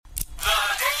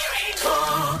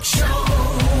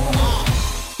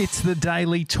It's the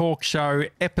Daily Talk Show,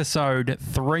 episode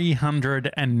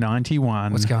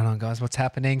 391. What's going on, guys? What's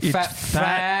happening? It's Fat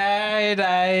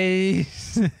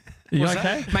Fridays. You What's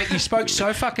okay? that? Mate, you spoke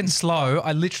so fucking slow.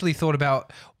 I literally thought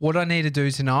about what I need to do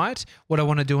tonight, what I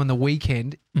want to do on the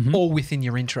weekend, all within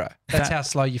your intro. That's how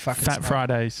slow you fucking Fat spoke.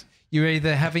 Fridays. You're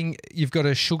either you've got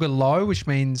a sugar low, which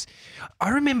means,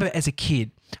 I remember as a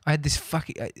kid, I've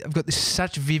got this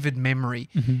such vivid memory.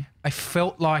 I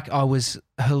felt like I was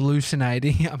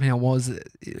hallucinating. I mean, I was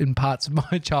in parts of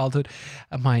my childhood,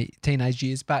 my teenage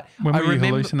years, but When I were you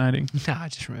remember, hallucinating? No, I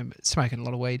just remember smoking a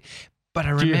lot of weed. But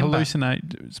I Do you remember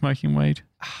hallucinate smoking weed?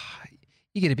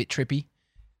 you get a bit trippy.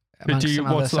 But amongst do you, some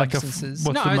other what's like substances.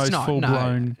 what's No, the it's most not, full no.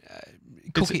 blown?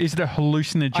 Cookie- Is it a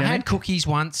hallucinogenic? I had cookies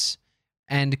once,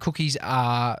 and cookies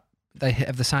they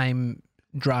have the same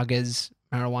drug as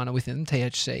marijuana within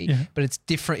THC, Yeah. but it's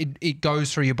different. It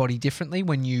goes through your body differently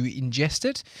when you ingest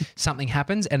it. Something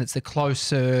happens, and it's the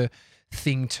closer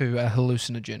thing to a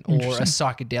hallucinogen or a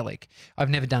psychedelic. I've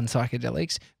never done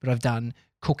psychedelics, but I've done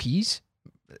cookies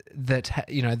that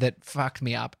that fucked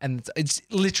me up, and it's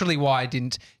literally why I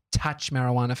didn't touch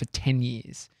marijuana for 10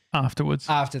 years afterwards.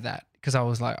 after that, because I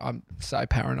was like, I'm so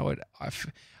paranoid. I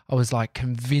was like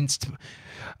convinced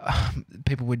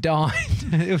people were dying.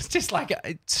 It was just like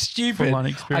stupid. Full-on I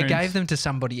experience. gave them to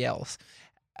somebody else,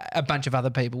 a bunch of other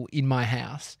people in my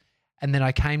house, and then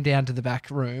I came down to the back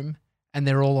room and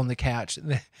they're all on the couch.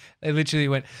 They literally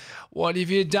went, "What have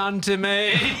you done to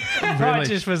me?" And I Really?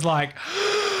 just was like,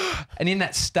 and in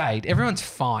that state, everyone's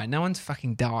fine. No one's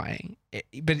fucking dying.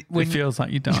 But when It feels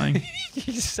like you're dying.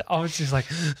 I was just like,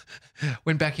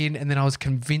 went back in, and then I was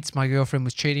convinced my girlfriend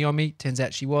was cheating on me. Turns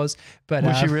out she was. But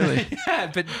Was she really?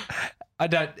 Yeah, but I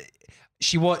don't.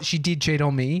 She did cheat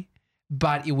on me,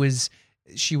 but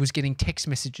she was getting text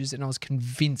messages, and I was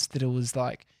convinced that it was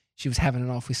like she was having it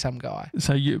off with some guy.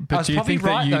 So I but was do you probably think that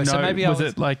right, you though, so know? maybe I Was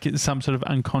was- it like some sort of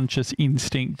unconscious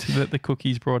instinct that the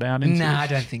cookies brought out into? Nah, you? I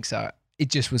don't think so. It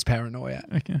just was paranoia,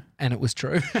 Okay. and it was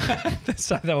true.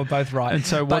 So they were both right. And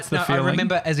so what's But the feeling? I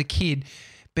remember as a kid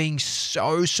being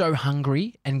so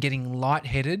hungry and getting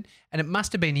lightheaded, and it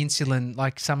must have been insulin,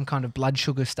 like some kind of blood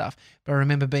sugar stuff. But I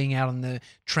remember being out on the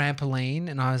trampoline,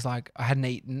 and I was like, I hadn't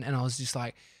eaten, and I was just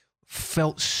like,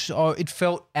 it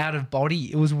felt out of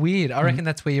body. It was weird. I reckon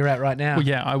that's where you're at right now. Well,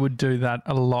 yeah, I would do that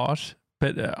a lot,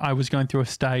 but I was going through a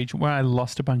stage where I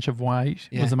lost a bunch of weight.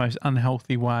 It Yeah. was the most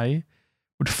unhealthy way.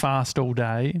 Would fast all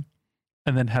day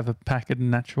and then have a packet of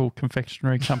Natural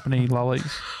Confectionery Company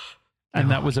lollies.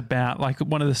 And that was about like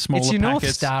one of the smaller It's your North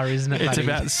packets. Star, isn't it, It's buddy?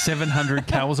 about 700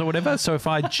 calories or whatever. So if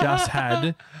I just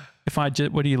had,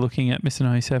 what are you looking at, Mr.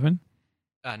 97?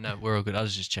 No, we're all good. I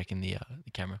was just checking the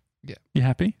camera. You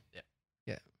happy?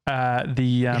 Yeah.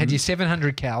 You had your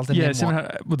 700 calories, and yeah, then what?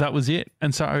 700, well, that was it.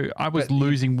 And so I was But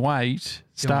losing weight,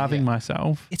 starving yeah.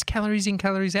 myself. It's calories in,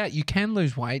 calories out. You can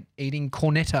lose weight eating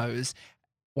cornettos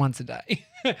once a day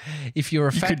if you're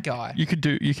a fat guy. You can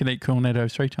eat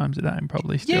cornettos 3 times a day and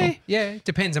probably still. Yeah, it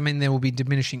depends. I mean, there will be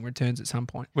diminishing returns at some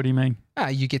point. What do you mean?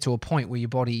 You get to a point where your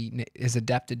body is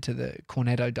adapted to the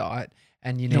cornetto diet,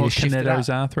 and you You need know to what shift it up.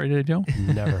 cornettos are, 3D deal?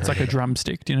 Never heard It's like a of it.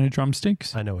 drumstick. Do you know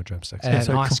drumsticks? I know what drumsticks And are.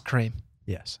 so ice cream.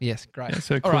 Yes. Yes, great. Yeah,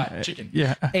 so All right.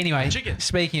 Yeah. Anyway, Chicken.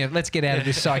 speaking of, let's get out of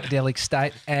this psychedelic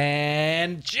state.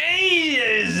 And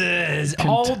Jesus,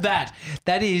 hold that.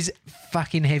 That is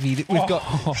fucking heavy. We've got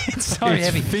it's so it's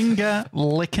heavy. finger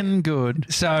licking good.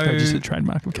 So Just a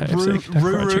trademark of KFC. Kentucky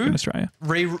Fried Chicken Australia.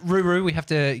 Ruru, we have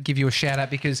to give you a shout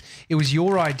out because it was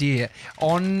your idea.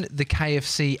 On the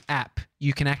KFC app,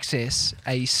 you can access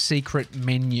a secret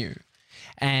menu.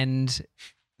 And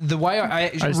the way I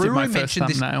just did my Ruru first mentioned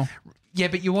this. thumbnail. Yeah,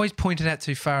 but you always point it out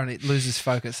too far and it loses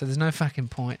focus. So there's no fucking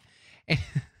point.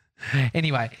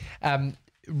 Anyway,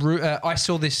 I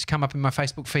saw this come up in my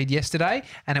Facebook feed yesterday,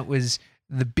 and it was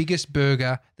the biggest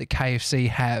burger that KFC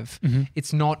have.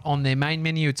 It's not on their main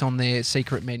menu. It's on their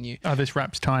secret menu. Oh, this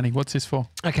wrap's tiny. What's this for?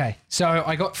 Okay, so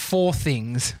I got 4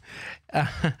 things.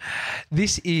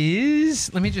 This is,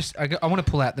 I want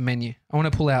to pull out the menu. I want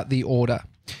to pull out the order.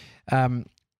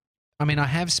 I mean, I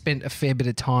have spent a fair bit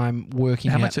of time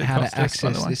working How out much did it how cost to us, by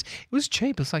the access way? this. It was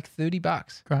cheap. It's like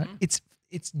 $30. Great.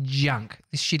 It's junk.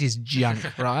 This shit is junk,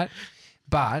 right?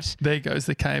 But There goes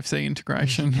the KFC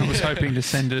integration. I was hoping to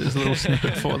send it as a little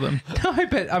snippet for them. no,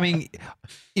 but I mean,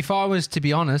 if I was to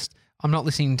be honest, I'm not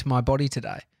listening to my body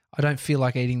today. I don't feel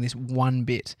like eating this one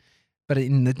bit. But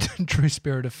in the true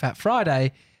spirit of Fat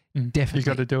Friday, definitely. You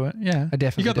got to do it. Yeah. I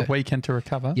definitely You got do. the weekend to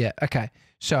recover. Yeah, okay.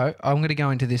 So I'm going to go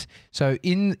into this. So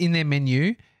in their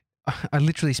menu, I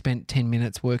literally spent 10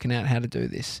 minutes working out how to do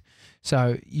this.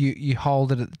 So you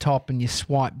hold it at the top and you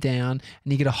swipe down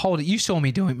and you got to hold it. You saw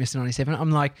me doing it, Mr. 97. I'm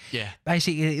like, Yeah.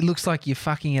 basically it looks like you're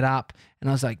fucking it up. And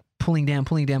I was like pulling down.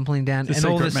 The And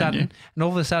all of a secret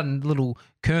menu. sudden, little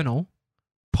Colonel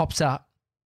pops up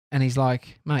and he's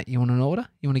like, mate, you want an order?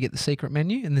 You want to get the secret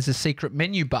menu? And there's a secret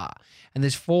menu bar. And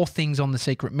there's 4 things on the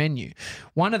secret menu.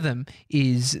 One of them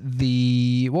is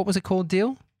what was it called,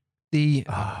 Deal?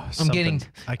 I'm getting,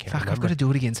 I can't fuck, remember. I've got to do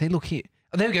it again. See, look here.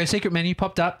 Oh, there we go. Secret menu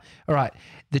popped up. All right.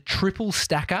 The triple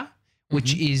stacker,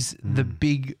 which is the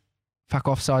big fuck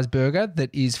off size burger that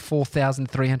is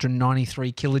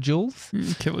 4,393 kilojoules.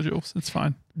 Kilojoules. It's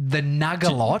fine. The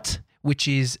Nuggalot, which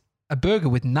is a burger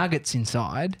with nuggets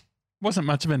inside, Wasn't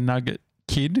much of a nugget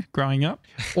kid growing up.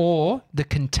 or the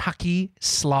Kentucky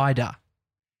Slider.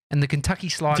 And the Kentucky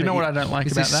Slider Do you know what I don't like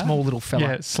is about this that? small little fella.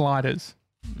 Yeah, sliders.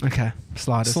 Okay,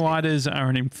 sliders. Sliders are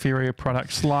an inferior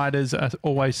product. Sliders are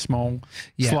always small.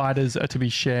 Yeah. Sliders are to be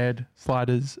shared.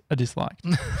 Sliders are disliked.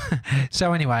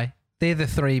 So anyway, they're the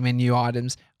 3 menu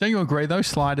items. Don't you agree though?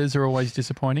 Sliders are always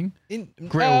disappointing.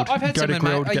 Grilled. I've had Go some to in my-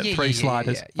 grilled, get yeah, 3 yeah,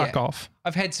 sliders. yeah. Fuck off.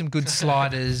 I've had some good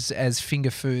sliders as finger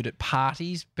food at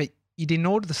parties, but you didn't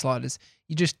order the sliders.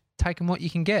 You just take them what you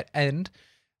can get, and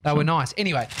they were nice.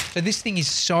 Anyway, so this thing is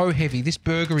so heavy. This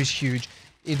burger is huge.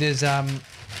 It is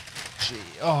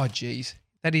geez,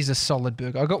 that is a solid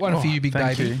burger. I got one for you, big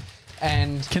thank baby. you.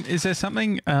 And Is there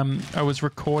something? I was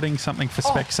recording something for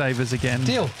Specsavers again.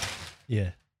 Deal.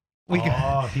 Yeah. We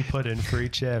go- He put in free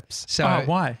chips. So Oh,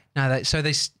 why? no,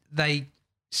 they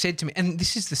said to me, and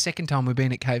this is the second time we've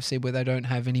been at KFC where they don't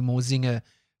have any more Zinger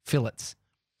fillets.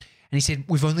 And he said,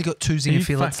 we've only got 2 Are Zinger you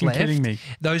fillets fucking left. kidding me?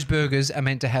 Those burgers are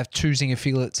meant to have 2 Zinger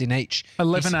fillets in each.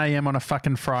 11 a.m. on a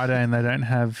fucking Friday and they don't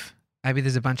have Maybe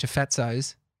there's a bunch of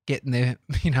fatzos getting their,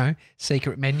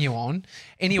 secret menu on.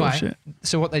 Anyway, bullshit.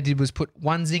 so what they did was put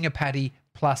 1 Zinger patty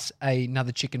plus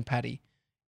another chicken patty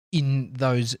in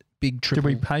those big Did triple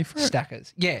we pay for it?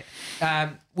 stackers. Yeah.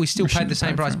 We still We paid the shouldn't same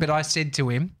pay for price, them. but I said to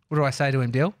him, what do I say to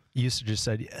him, Dill? You used to just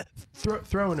said, yeah,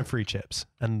 throw in a free chips.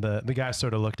 And the guy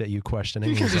sort of looked at you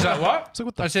questioning. He was He's like, like, what? so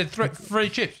what the I said, free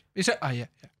chips. He said, oh, yeah.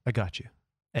 I got you.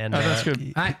 And Oh, that's good. he-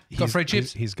 Hey, got he's- free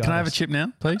chips? He's got Can I have a us. chip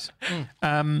now, please?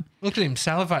 Look at him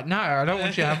salivate. No, I don't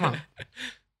want you to have one.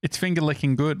 It's finger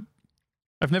licking good.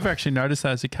 I've never actually noticed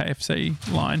that as a KFC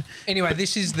line. Anyway,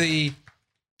 this is the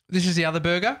other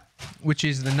burger, which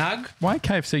is the Nug. Why are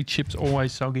KFC chips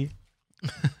always soggy?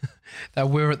 They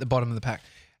were at the bottom of the pack.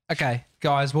 Okay,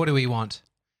 guys, what do we want?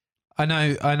 I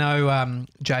know.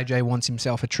 JJ wants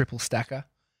himself a triple stacker.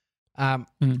 I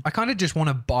kind of just want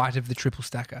a bite of the triple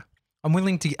stacker. I'm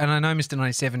willing to, and I know Mr.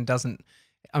 97 doesn't.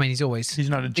 I mean, he's always. He's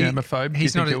not a germaphobe.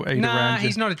 He's You not. think he'll eat around you?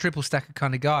 He's not a triple stacker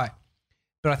kind of guy.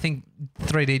 But I think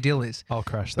 3D Dill is. I'll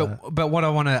crush that. But what I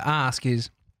want to ask is,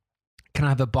 can I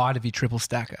have a bite of your triple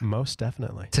stacker Most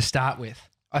definitely. to start with?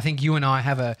 I think you and I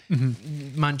have a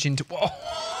munch into.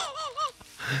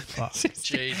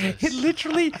 Jesus. It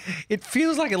literally, it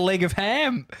feels like a leg of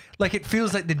ham. Like it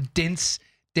feels like the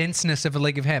denseness of a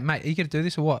leg of ham. Mate, are you going to do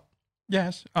this or what?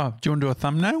 Yes. Oh, do you want to do a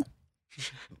thumbnail?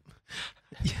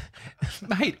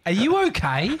 Mate, are you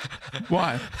okay?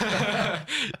 Why?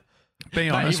 Be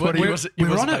honest. What are he you? wasn't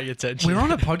we're on paying a, attention. We're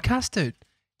on a podcast, dude.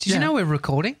 Did you Yeah. know we're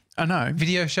recording? I know.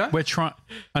 Video show? We're trying.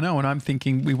 I know, and I'm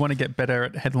thinking we want to get better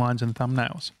at headlines and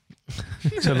thumbnails.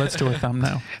 So let's do a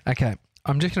thumbnail. Okay,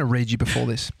 I'm just going to read you before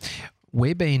this.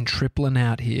 We're being tripling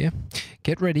out here.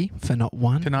 Get ready for not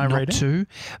 1, Can I not read it? 2,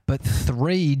 but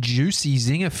 3 juicy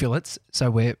Zinger fillets. So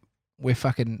we're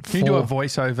fucking 4. Can you do a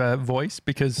voiceover voice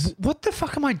because What the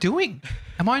fuck am I doing?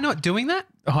 Am I not doing that?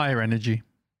 higher energy?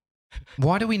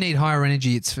 Why do we need higher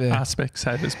energy? It's for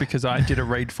Specsavers because I did a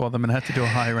read for them and had to do a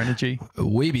higher energy.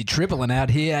 we be tripling out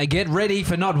here. Get ready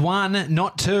for not 1,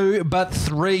 not 2, but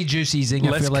 3 juicy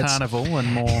Zinger Less fillets. carnival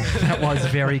and more. That was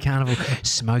very carnival.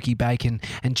 Smoky bacon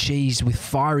and cheese with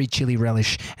fiery chili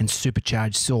relish and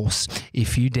supercharged sauce.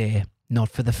 If you dare, not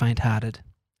for the faint-hearted.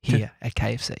 Here at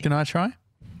KFC. Can I try?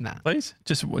 Nah. Please?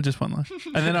 Just one line.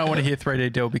 And then I want to hear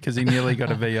 3D Dill because he nearly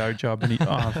got a VO job and he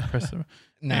pressed the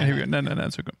No. Yeah, here we go. No,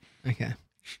 it's all good. Okay.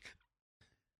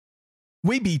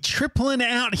 We be tripling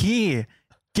out here.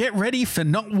 Get ready for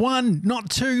not 1, not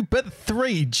 2, but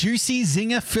 3 juicy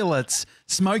Zinger fillets,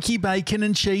 smoky bacon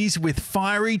and cheese with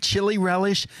fiery chili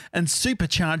relish and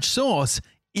supercharged sauce.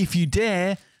 If you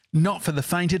dare, not for the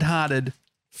faint-hearted.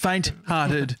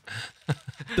 Faint-hearted.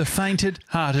 The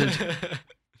faint-hearted.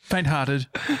 Faint-hearted.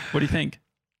 What do you think?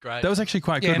 Great. That was actually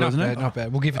quite Yeah, good, not wasn't bad, it? not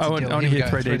bad. We'll give it to I Dill. want to Here we hear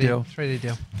go. 3D Dill. 3D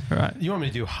Dill. All right. You want me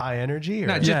to do high energy? Or?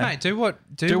 No, just, Yeah. mate, do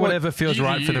Do whatever feels You-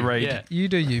 right for the you, read. yeah. You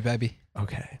do you, baby.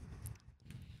 Okay.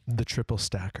 The triple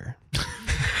stacker.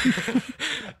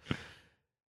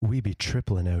 We be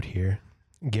tripling out here.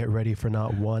 Get ready for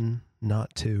not one,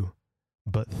 not two,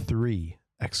 but 3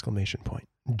 exclamation point.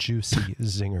 Juicy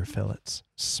zinger fillets,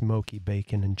 smoky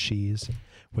bacon and cheese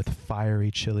with fiery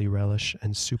chili relish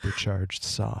and supercharged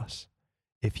sauce.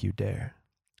 If you dare.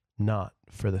 Not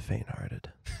for the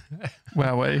faint-hearted.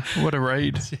 Wow, what a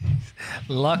read.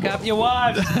 Lock up your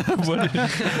wives.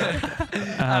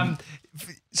 Um,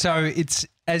 So it's,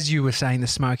 as you were saying, the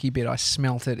smoky bit, I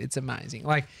smelt it. It's amazing.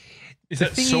 Like, Is the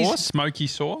that thing sauce? Smoky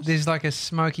sauce? there's like a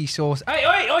smoky sauce. Hey,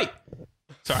 oi!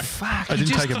 Sorry. Fuck. I you didn't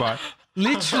just- take a bite.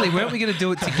 Literally, weren't we going to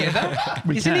do it together?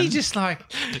 We Isn't he can. just like,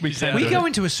 We can we do go it.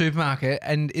 into a supermarket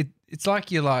and it's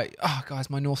like you're like, oh, guys,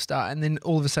 my North Star. And then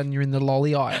all of a sudden you're in the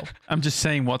lolly aisle. I'm just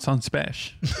seeing what's on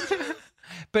special.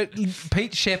 But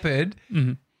Pete Shepherd,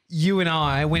 Mhm. you and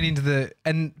I went into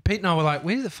and Pete and I were like,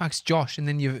 where the fuck's Josh? And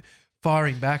then you're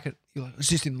firing back at, you're like, it's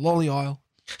just in the lolly aisle.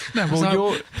 No,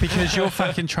 well, So- because you're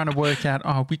fucking trying to work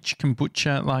out, which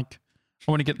kombucha, like,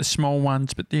 I want to get the small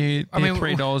ones, but they're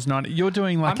 $3.90. You're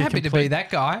doing like I'm happy to be that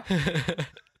guy.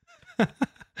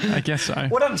 I guess so.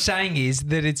 What I'm saying is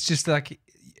that it's just like,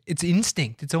 it's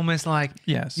instinct. It's almost like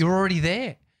Yes. you're already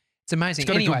there. It's amazing.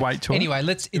 It's got a good weight to it. Anyway,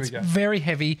 we it's go. very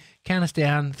heavy. Count us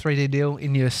down, 3D deal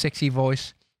in your sexy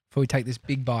voice before we take this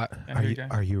big bite. Yeah, here we go.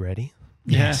 Are you ready?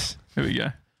 Yes. Here we go.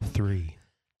 3,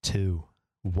 2,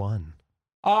 1.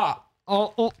 Oh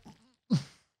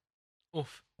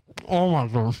Oof. my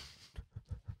God.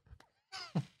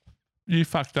 You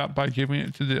fucked up by giving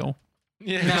it to Dill.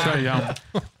 Yeah. It's so yum.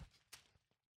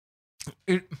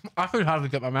 I could hardly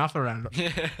get my mouth around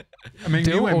it. I mean,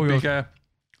 Dill you or went yours? bigger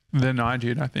than I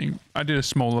did, I think. I did a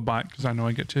smaller bite because I know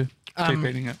I get to keep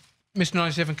eating it. Mr.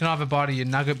 97, can I have a bite of your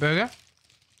nugget burger?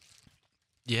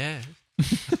 Yeah.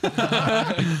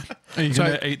 Are you So-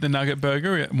 going to eat the nugget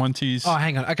burger once he's... Oh,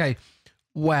 hang on. Okay.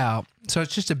 Wow. So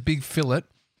it's just a big fillet,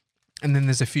 and then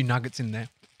there's a few nuggets in there.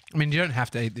 I mean, you don't have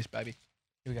to eat this, baby.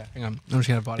 Here we go. Hang on. I'm just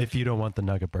going to bite it. If you don't want the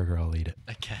nugget burger, I'll eat it.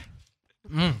 Okay.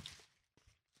 Mm.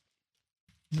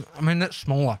 I mean, that's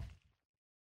smaller.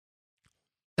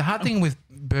 The hard thing with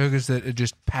burgers that are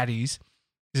just patties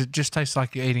is it just tastes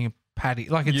like you're eating a patty.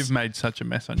 Like it's You've made such a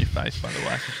mess on your face, by the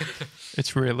way.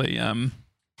 It's really...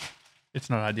 It's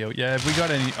not ideal. Yeah, have we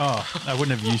got any... Oh, I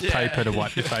wouldn't have used paper to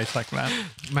wipe your face like that.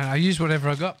 man. I use whatever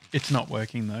I got. It's not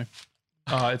working, though.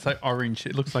 Oh, it's like orange.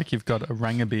 It looks like you've got a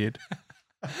ranger beard.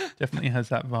 Definitely has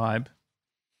that vibe.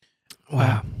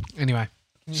 Wow. Anyway,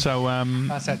 So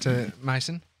pass that to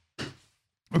Mason.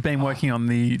 we've been working on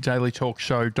the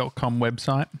dailytalkshow.com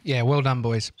website. Yeah, well done,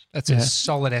 boys. That's Yeah. a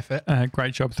solid effort.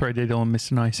 Great job, 3D Dill and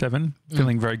Mr. 97.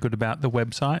 Feeling very good about the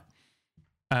website.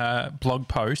 Blog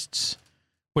posts.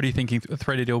 What are you thinking,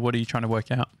 3D Dill? What are you trying to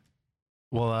work out?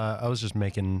 Well, I was just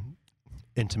making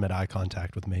intimate eye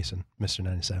contact with Mason, Mr.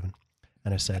 97.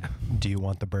 And I said, do you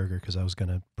want the burger? Because I was going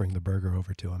to bring the burger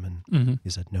over to him. And Mm-hmm. he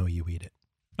said, no, you eat it.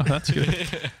 Oh, that's good.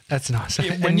 That's nice.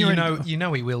 Yeah, when and you're you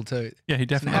know he will too. Yeah, he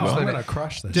definitely Absolute- will. I'm going to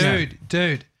crush this.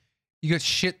 Dude, you got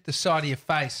shit the side of your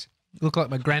face. You look like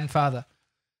my grandfather.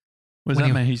 Was when that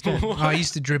you- mean he's dead? Oh, I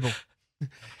used to dribble.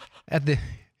 At the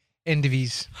end of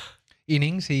his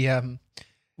innings, he he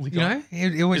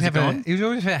always Is it have gone? he was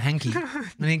always have a hanky.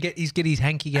 And he'd get his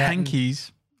hanky out. and-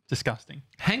 Hankies. Disgusting.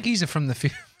 Hankies are from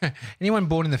the anyone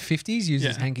born in the 50s uses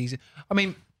Yeah. hankies. I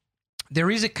mean,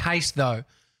 there is a case though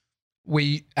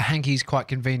where a hanky is quite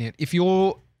convenient. If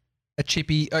you're a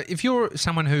chippy, if you're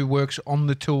someone who works on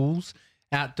the tools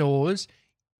outdoors,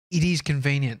 it is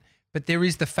convenient. But there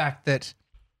is the fact that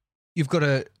you've got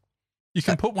to. You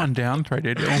can put one down,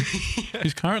 3D Dill.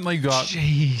 He's currently got...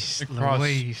 Jeez, across-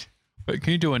 Louise. But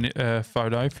can you do a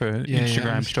photo for Yeah, Instagram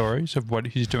yeah. stories of what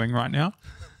he's doing right now?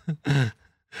 Yeah,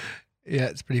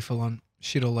 it's pretty full on.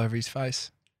 Shit all over his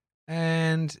face.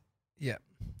 And yeah,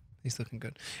 he's looking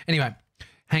good. Anyway,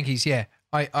 hankies, yeah.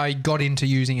 I got into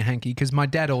using a hanky because my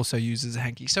dad also uses a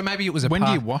hanky. So maybe it was a When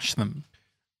do you wash them?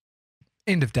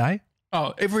 end of day.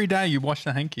 Oh, every day you wash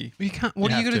the hanky. You can't.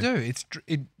 What You are you have going to do?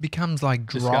 It becomes like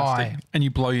dry. Disgusting. And you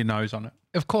blow your nose on it.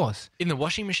 Of course. In the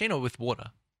washing machine or with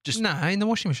water? Just No, in the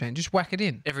washing machine. Just whack it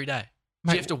in. every day. So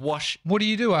Mate, you have to wash. What do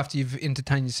you do after you've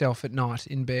entertained yourself at night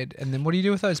in bed? And then what do you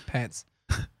do with those pants?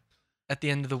 At the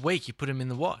end of the week, you put them in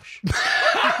the wash.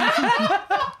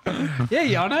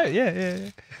 Yeah, I know. Yeah.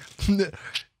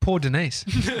 Poor Denise.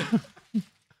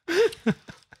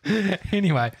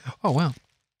 Anyway, oh wow,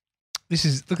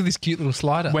 look at this cute little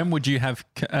slider. When would you have,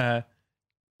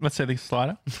 let's say the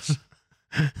slider?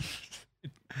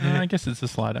 I guess it's a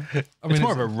slider. I mean, It's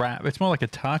more of a wrap. It's more like a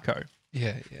taco.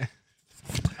 yeah.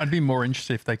 I'd be more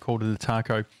interested if they called it a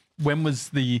taco. When was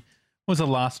the was the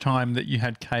last time that you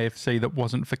had KFC that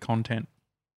wasn't for content?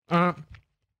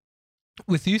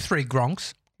 With you three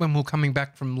Gronks, when we were coming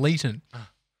back from Leeton,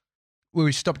 where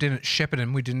we stopped in at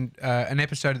Shepparton, we did an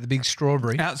episode of The Big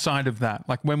Strawberry. Outside of that,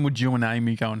 like when would you and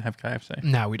Amy go and have KFC?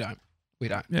 No, we don't. We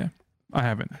don't. Yeah, I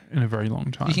haven't in a very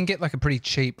long time. You can get like a pretty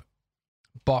cheap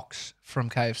box from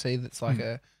KFC that's like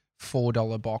a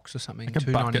 $4 box or something. like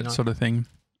a bucket $2.99. sort of thing,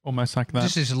 almost like that.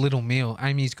 Just this little meal.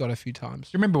 Amy's got a few times.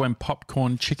 Do you remember when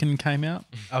popcorn chicken came out?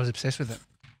 I was obsessed with it.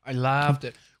 I loved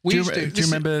it. Do you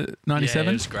remember Yeah, 97?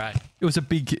 it was great.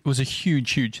 It was a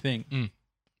huge thing.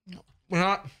 When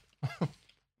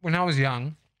I was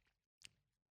young,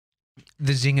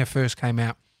 the Zinger first came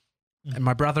out, and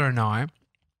my brother and I,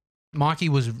 Mikey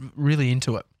was really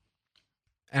into it,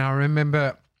 and I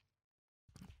remember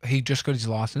he just got his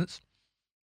license,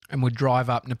 and we'd drive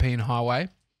up Nepean Highway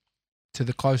to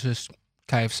the closest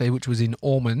KFC, which was in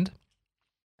Ormond,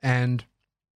 and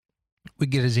we'd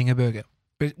get a Zinger burger.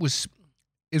 But it was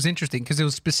interesting because it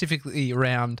was specifically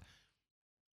around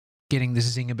getting the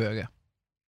Zinger burger.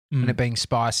 And it being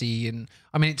spicy, and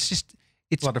I mean, it's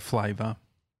a lot of flavour.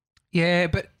 yeah.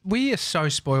 But we are so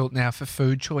spoiled now for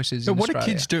food choices. But in what do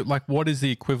Australia. kids do? Like, what is the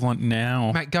equivalent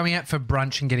now? Mate, going out for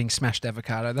brunch and getting smashed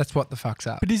avocado? That's what the fuck's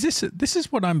up. But is this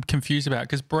is what I'm confused about,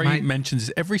 because Brie Mate. mentions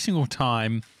this every single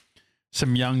time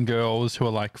some young girls who are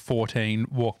like 14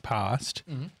 walk past.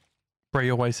 Brie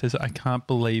always says, "I can't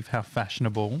believe how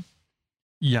fashionable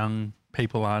young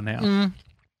people are now."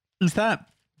 Is that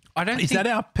I don't. is think, that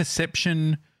our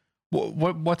perception?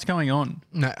 What's going on?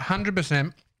 No,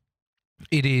 100%.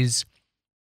 It is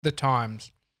the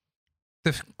times.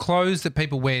 The clothes that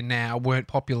people wear now weren't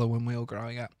popular when we were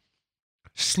growing up.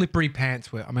 Slippery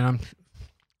pants were. I mean, I'm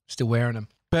still wearing them.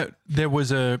 But there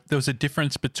was a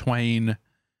difference between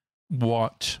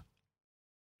what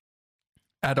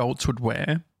adults would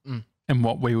wear and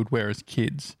what we would wear as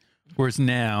kids. Whereas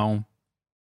now,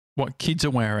 what kids are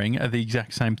wearing are the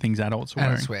exact same things adults are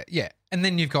wearing. Elsewhere, yeah. And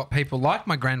then you've got people like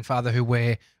my grandfather who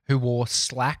wore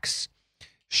slacks,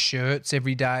 shirts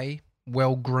every day,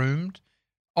 well groomed,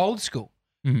 old school.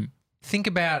 Mhm. Think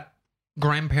about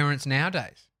grandparents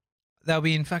nowadays. They'll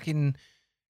be in fucking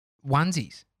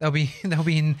onesies. They'll be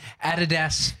in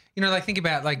Adidas. You know, like think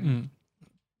about like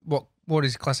what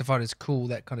is classified as cool,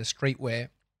 that kind of streetwear.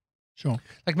 Sure.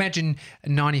 Like imagine a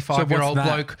 95-year-old that?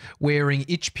 bloke wearing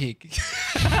itch pig.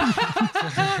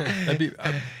 That'd be,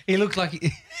 He looked like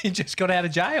he just got out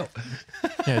of jail.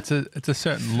 yeah, it's a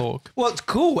certain look. Well, it's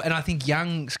cool, and I think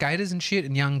young skaters and shit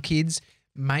and young kids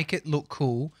make it look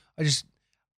cool. There's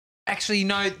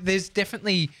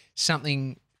definitely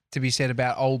something to be said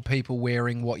about old people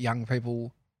wearing what young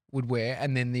people would wear,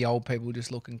 and then the old people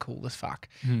just looking cool as fuck.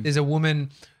 There's a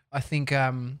woman, I think,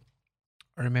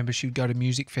 I remember she would go to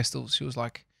music festivals. She was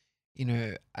like in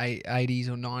her 80s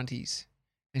or 90s,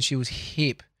 and she was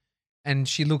hip. And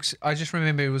she looks, I just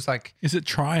remember it was like, Is it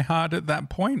try hard at that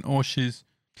point, or she's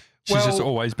just Well-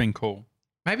 always been cool?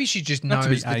 maybe she just Not to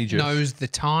be knows ageist. knows the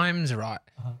times right.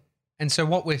 And so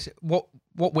what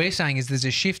we're saying is there's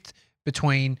a shift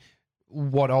between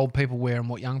what old people wear and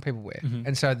what young people wear.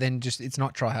 And so then just it's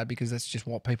not try hard because that's just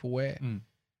what people wear.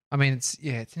 I mean, it's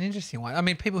an interesting one. I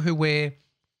mean, people who wear,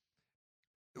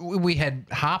 we had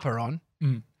Harper on,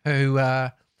 who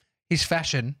his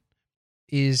fashion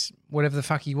is whatever the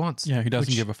fuck he wants. Yeah, he doesn't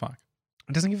which- give a fuck.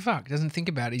 Doesn't give a fuck. Doesn't think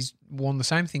about it. He's worn the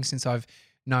same thing since I've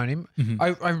known him. Mhm.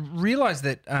 I realised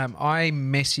that I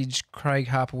messaged Craig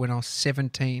Harper when I was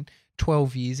 17,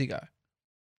 12 years ago.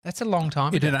 That's a long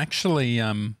time It ago. had actually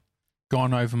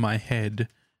gone over my head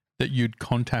that you'd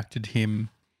contacted him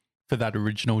for that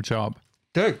original job.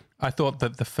 Dude. I thought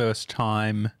that the first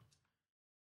time,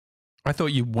 I thought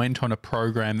you went on a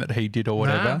program that he did or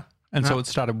whatever, and so no. it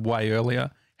started way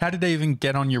earlier. How did they even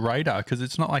get on your radar? Because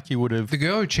it's not like you would have. The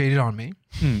girl who cheated on me,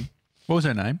 What was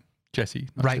her name? Jessie.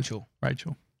 not Jessie. Rachel.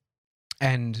 Rachel.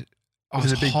 And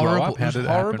Was it a big blow horrible. up? How It was did it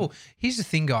happen? horrible. Here's the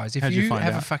thing, guys. If How'd you you find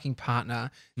have a out? fucking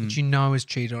partner that you know has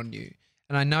cheated on you,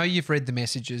 and I know you've read the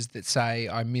messages that say,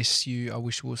 I miss you, I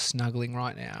wish we were snuggling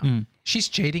right now. She's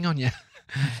cheating on you.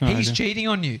 He's idea. cheating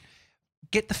on you.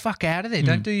 Get the fuck out of there.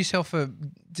 Don't do yourself a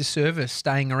disservice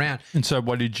staying around. And so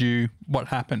what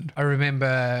happened? I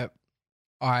remember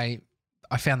I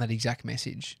found that exact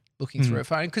message looking through her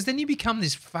phone, because then you become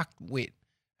this fuckwit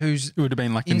who's It would have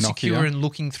been like a insecure Nokia. and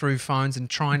looking through phones and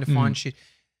trying to find shit.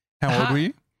 How old were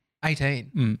you?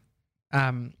 18.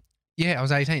 Yeah, I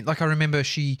was 18. Like I remember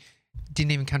she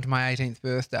didn't even come to my 18th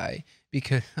birthday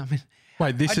because, I mean,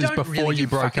 Wait, this I is don't before really you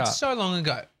give a broke fuck. up. It's so long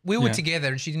ago. We were Yeah. together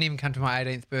and she didn't even come to my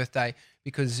 18th birthday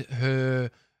because her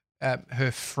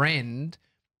friend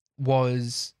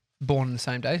was born on the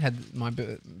same day, had my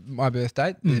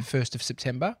birthday, the 1st of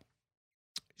September.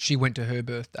 She went to her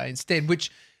birthday instead,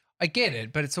 which I get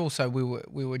it, but it's also we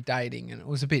were dating and it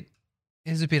was a bit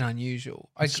unusual.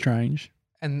 Strange.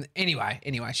 And anyway,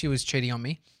 she was cheating on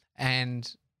me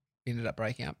and ended up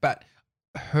breaking up. But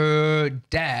her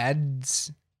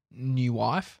dad's new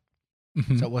wife,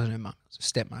 Mhm. so it wasn't her mum, it was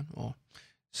a stepmom or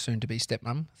soon to be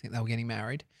stepmom. I think they were getting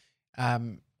married.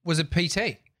 Was a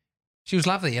PT. She was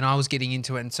lovely, and I was getting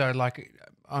into it. And so, like,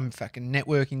 I'm fucking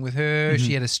networking with her.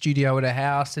 She had a studio at her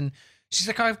house, and she's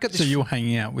like, "I've got this." So you were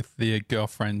hanging out with the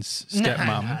girlfriend's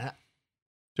stepmom,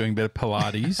 doing a bit of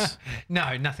Pilates.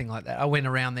 No, nothing like that. I went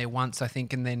around there once, I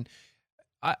think, and then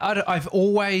I've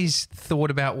always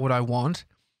thought about what I want,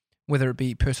 whether it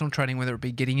be personal training, whether it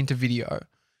be getting into video,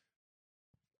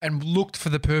 and looked for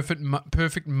the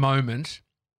perfect moment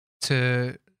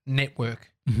to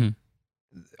network. Mhm.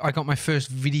 I got my first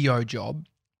video job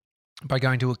by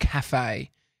going to a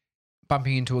cafe,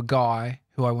 bumping into a guy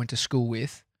who I went to school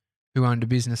with, who owned a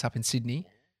business up in Sydney,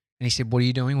 and he said, "What are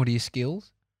you doing? What are your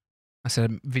skills?" I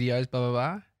said, "Videos, blah, blah,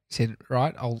 blah." He said,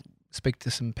 "Right, I'll speak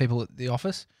to some people at the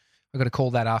office." I got a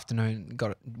call that afternoon,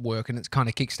 got at work, and it's kind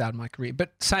of kickstarted my career.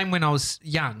 But same when I was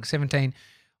young, 17,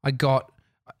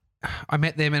 I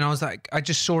met them and I was like, I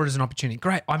just saw it as an opportunity.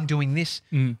 Great, I'm doing this.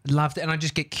 Loved it. And I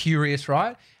just get curious,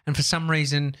 right? And for some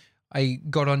reason, I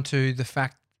got onto the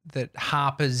fact that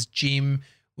Harper's gym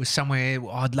was somewhere,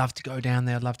 I'd love to go down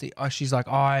there. I'd love to. She's like,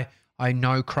 I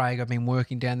know Craig. I've been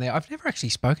working down there. I've never actually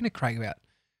spoken to Craig about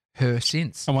her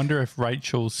since. I wonder if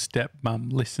Rachel's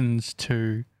stepmom listens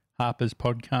to Harper's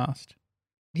podcast.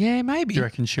 Yeah, maybe. Do you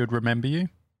reckon she would remember you?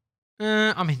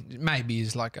 I mean, maybe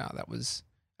is like, that was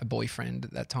a boyfriend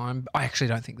at that time. I actually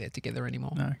don't think they're together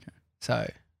anymore. No, okay. So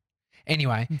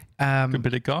anyway, Good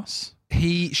bit of goss.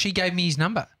 she gave me his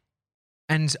number.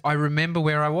 And I remember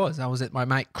where I was. I was at my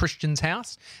mate Christian's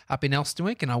house up in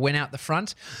Elsternwick, and I went out the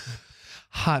front,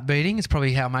 heart beating. It's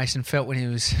probably how Mason felt when he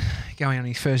was going on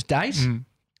his first date.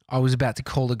 I was about to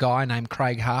call a guy named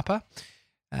Craig Harper,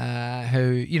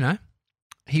 who, you know,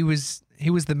 he was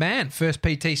the man, first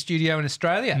PT studio in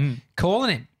Australia, calling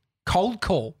him, cold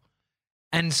call.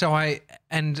 And so I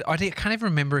can't even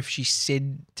remember if she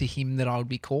said to him that I would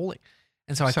be calling.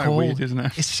 And so I called. Weird, isn't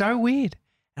it? It's so weird.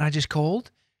 And I just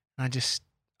called, and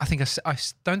I think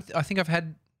I've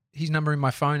had his number in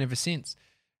my phone ever since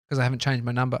because I haven't changed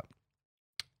my number.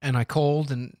 And I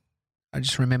called, and I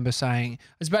just remember saying,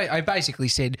 I basically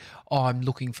said, "Oh, I'm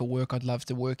looking for work. I'd love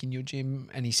to work in your gym."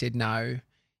 And he said, "No,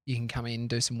 you can come in and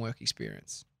do some work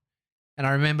experience." And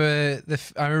I remember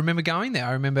going there.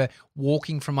 I remember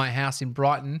walking from my house in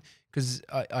Brighton because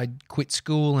I quit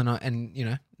school and you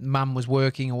know, mum was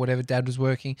working or whatever, dad was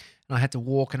working, and I had to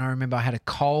walk. And I remember I had a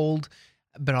cold,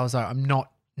 but I was like, I'm not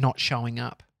showing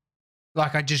up.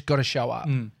 Like, I just got to show up.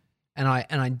 And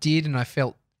I did, and I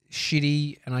felt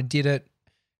shitty, and I did it.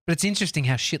 But it's interesting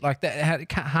how shit like that.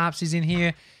 How Harps is in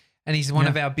here, and he's one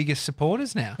of our biggest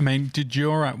supporters now. I mean,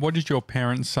 what did your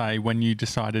parents say when you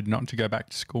decided not to go back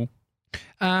to school?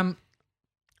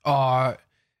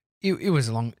 It was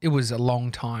a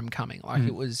long time coming. Like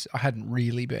I hadn't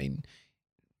really been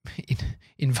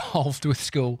involved with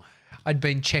school. I'd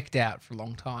been checked out for a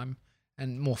long time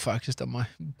and more focused on my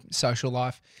social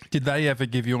life. Did they ever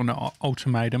give you an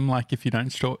ultimatum, like if you don't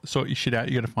sort your shit out,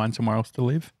 you got to find somewhere else to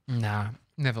live? No,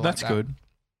 never. That's like that.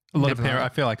 good. I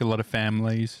feel like a lot of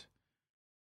families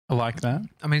are like that.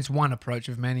 I mean, it's one approach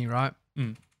of many, right?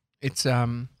 It's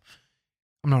I'm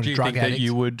not Do a you drug think addict. that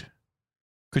you would?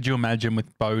 Could you imagine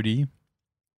with Bodhi,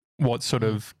 what sort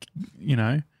of, you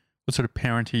know, what sort of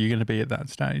parent are you going to be at that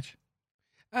stage?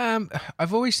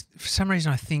 I've always, for some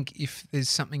reason, I think if there's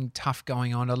something tough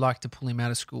going on, I'd like to pull him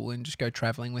out of school and just go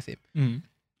traveling with him.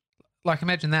 Like,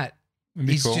 imagine that.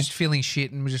 He's cool. just feeling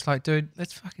shit, and we're just like, dude,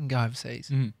 let's fucking go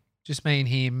overseas. Just me and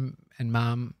him and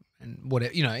mum and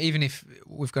whatever. You know, even if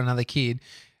we've got another kid,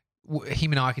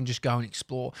 him and I can just go and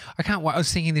explore. I can't wait. I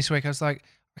was thinking this week, I was like,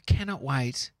 I cannot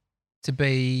wait to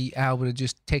be able to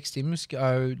just text him, just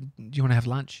go, do you want to have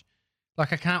lunch?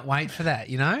 Like, I can't wait for that,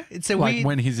 you know? It's a Like weird...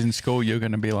 when he's in school, you're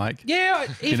going to be like, Yeah,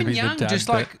 even be the young, dad just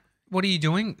that- like, what are you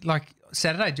doing? Like,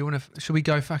 Saturday, do you want to, should we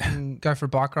go fucking go for a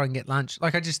bike ride and get lunch?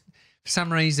 Like, I just, for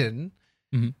some reason,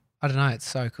 I don't know, it's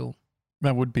so cool.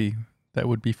 that would be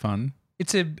fun.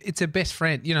 It's a best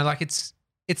friend, you know, like it's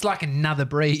like another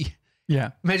Brie.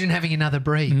 Yeah. Imagine having another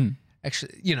Brie.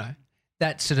 Actually, you know,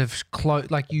 that sort of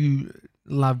like you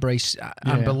love Brie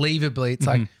unbelievably. It's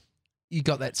like you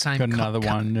got that same Got another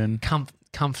one. And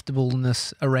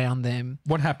comfortableness around them.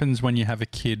 what happens when you have a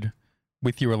kid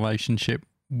with your relationship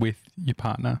with your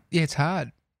partner? Yeah, it's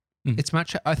hard. It's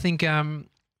much. I think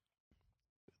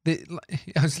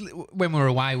when we were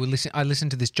away, I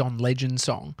listened to this John Legend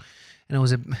song,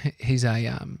 and he's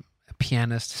a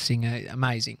pianist, singer,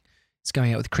 amazing. It's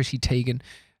going out with Chrissy Teigen.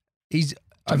 I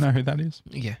don't know who that is.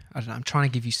 Yeah, I don't know. I'm trying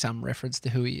to give you some reference to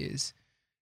who he is.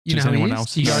 You Does know who anyone he is?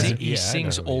 else He, know? sing, Yeah, he I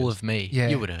sings know who he All is. of Me. Yeah,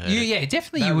 You would have heard it. Yeah,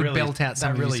 definitely. That You would really- belt out some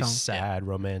that of really his songs. sad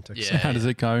romantic Yeah. song. How does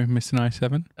it go, Mr.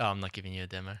 97? Oh, I'm not giving you a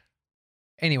demo.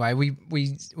 Anyway,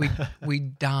 we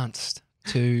danced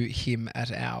to him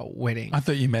at our wedding. I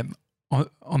thought you meant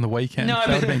on the weekend. No, That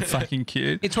but- would have been fucking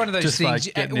cute. It's one of those Just things.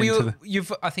 like getting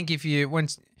into I think if you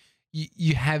once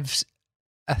you have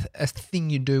a thing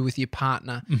you do with your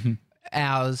partner. Mhm.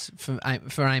 Ours for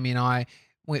Amy and I,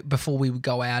 before we would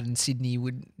go out in Sydney,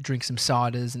 would drink some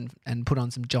ciders and put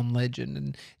on some John Legend,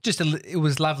 and it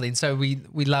was lovely. And so we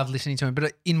loved listening to him.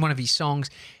 But in one of his songs,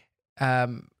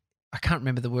 I can't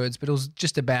remember the words, but it was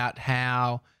just about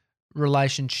how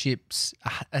relationships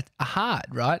are hard,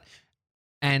 right?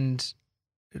 And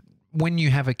when you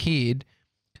have a kid,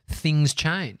 things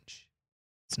change.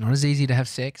 It's not as easy to have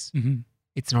sex. Mhm.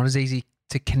 It's not as easy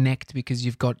to connect because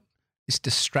you've got this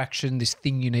distraction, this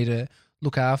thing you need to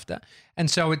look after. And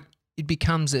so it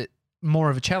becomes more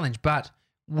of a challenge. But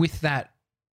with that,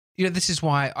 this is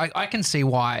why I can see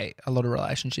why a lot of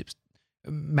relationships,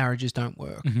 marriages don't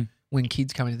work Mhm. when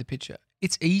kids come into the picture.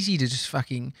 It's easy to just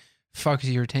fucking focus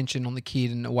your attention on the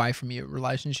kid and away from your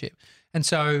relationship. And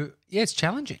so, yeah, it's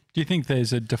challenging. Do you think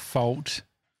there's a default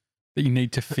that you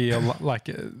need to feel like,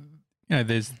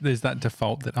 there's that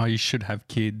default that, you should have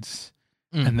kids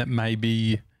and that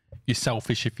maybe you're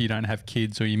selfish if you don't have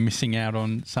kids or you're missing out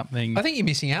on something? I think you're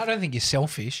missing out. I don't think you're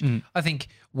selfish. Mm. I think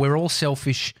we're all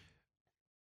selfish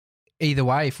either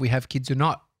way if we have kids or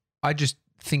not. I just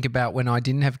think about when I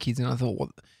didn't have kids and I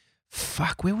thought,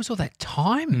 fuck, where was all that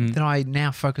time that I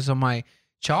now focus on my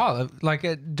child? Like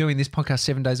doing this podcast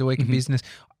 7 days a week in business.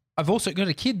 I've also got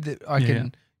a kid that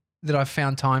that I've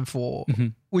found time for,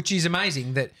 which is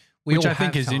amazing that we Which all I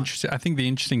think have is time. interesting. I think the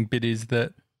interesting bit is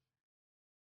that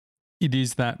it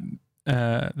is that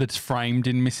that's framed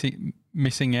in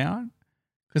missing out,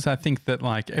 because I think that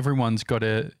like everyone's got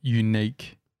a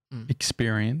unique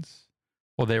experience,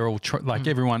 or they're all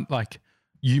everyone, like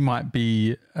you might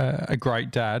be a great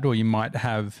dad, or you might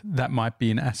have that might be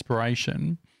an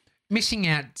aspiration. Missing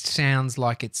out sounds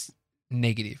like it's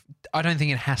negative. I don't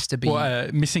think it has to be. Well,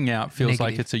 missing out feels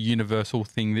like negative. it's a universal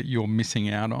thing that you're missing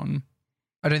out on.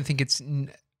 I don't think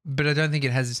but I don't think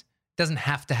it doesn't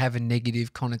have to have a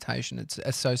negative connotation it's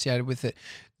associated with it.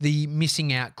 The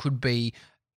missing out could be,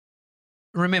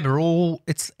 remember,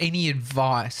 any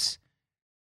advice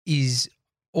is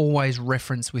always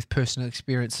referenced with personal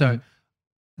experience. So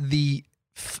the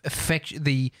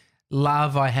the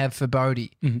love I have for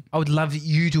Bodhi, I would love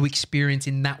you to experience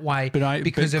in that way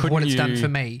because of what it's done for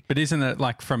me. But isn't it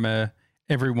like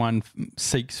everyone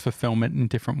seeks fulfillment in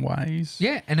different ways?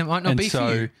 Yeah, and it might not be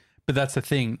for you. But that's the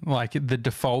thing, like the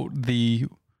default, the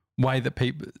way that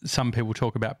some people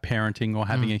talk about parenting or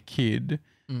having a kid,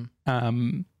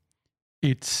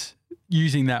 it's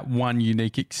using that one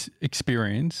unique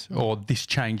experience, or this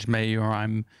changed me, or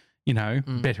I'm,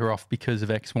 better off because of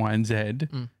X, Y, and Z.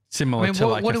 Similar to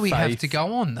like what do we have faith. to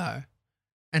go on though?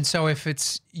 And so if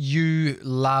it's you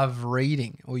love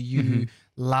reading or you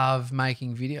love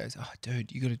making videos, oh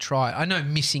dude, you got to try it. I know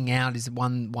missing out is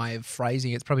one way of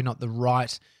phrasing it. It's probably not the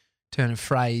right turn of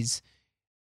phrase.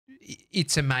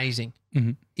 It's amazing.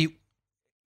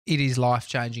 It is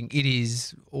life-changing. It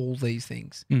is all these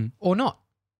things or not.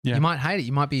 Yeah. You might hate it.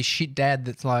 You might be a shit dad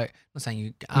that's like, I'm not saying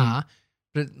you are,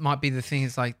 but it might be the thing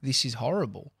is like, this is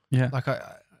horrible. Yeah. Like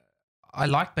I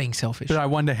like being selfish. But I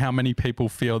wonder how many people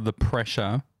feel the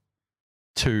pressure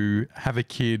to have a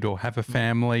kid or have a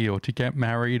family or to get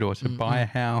married or to buy a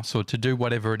house or to do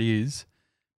whatever it is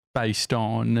based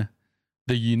on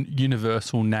the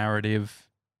universal narrative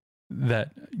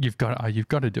that you've got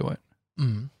to do it.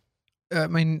 I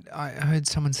mean, I heard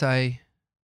someone say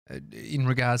in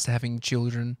regards to having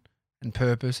children and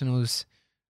purpose, and it was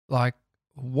like,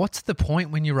 what's the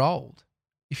point when you're old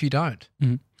if you don't?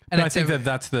 And I it's think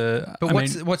that's the. But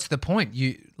what's the point?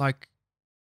 You like,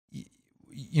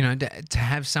 to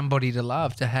have somebody to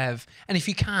love, to have, and if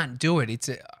you can't do it,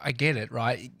 I get it,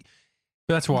 right?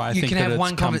 But that's why I You think can that have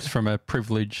one it comes from a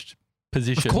privileged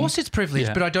position. Of course, it's privileged,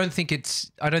 Yeah. but I don't think it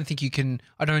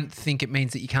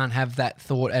means that you can't have that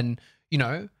thought, and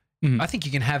I think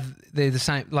you can have they're the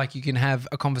same. Like you can have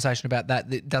a conversation about that.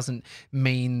 That doesn't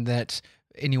mean that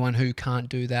anyone who can't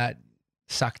do that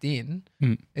sucked in.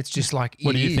 It's just like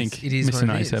What do you think, It is Mr.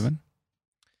 what it is. 97?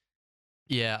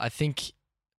 Yeah, I think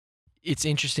it's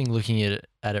interesting looking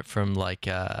at it from like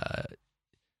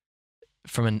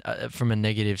from a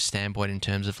negative standpoint in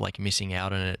terms of like missing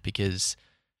out on it, because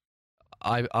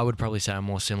I would probably say I'm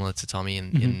more similar to Tommy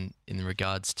in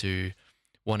regards to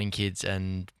wanting kids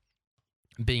and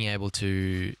being able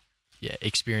to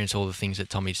experience all the things that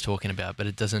Tommy's talking about, but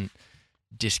it doesn't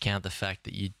discount the fact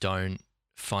that you don't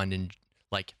find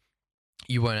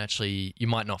you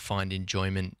might not find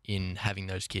enjoyment in having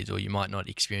those kids, or you might not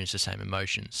experience the same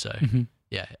emotions. So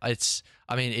it's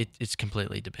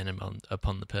completely dependent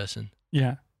upon the person.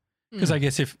 Yeah. Because I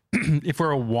guess if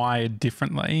we're all wired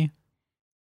differently,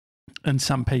 and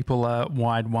some people are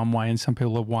wired one way and some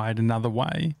people are wired another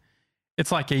way,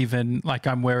 it's like, even like,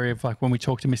 I'm wary of like when we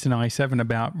talk to Mr. 97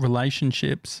 about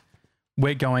relationships,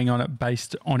 we're going on it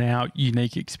based on our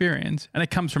unique experience. And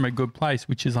it comes from a good place,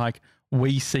 which is like,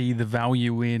 we see the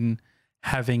value in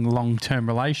having long-term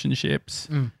relationships.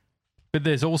 But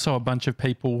there's also a bunch of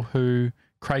people who,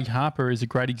 Craig Harper is a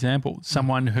great example,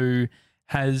 someone who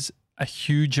has a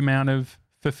huge amount of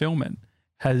fulfillment,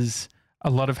 has a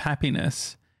lot of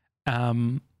happiness.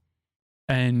 And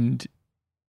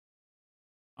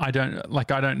I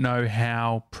don't know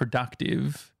how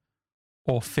productive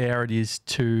or fair it is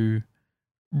to,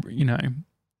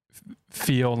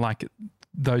 feel like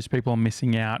those people are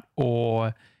missing out,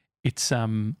 or it's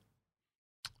that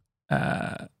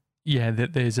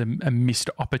there's a missed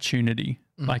opportunity.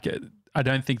 Like, I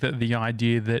don't think that the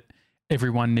idea that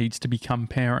everyone needs to become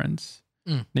parents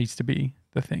needs to be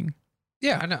the thing.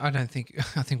 Yeah, I think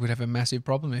we'd have a massive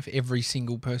problem if every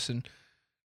single person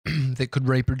that could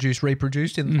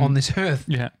reproduced on this earth.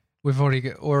 Yeah. We've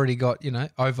already got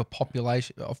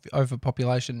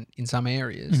overpopulation in some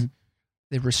areas.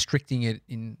 They're restricting it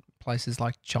in places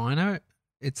like China.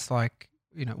 It's like,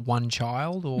 one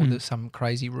child, or there's some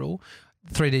crazy rule.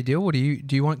 3D deal. What do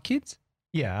you want kids?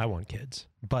 Yeah, I want kids.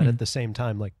 But at the same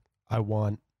time, like, I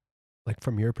want, like,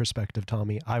 from your perspective,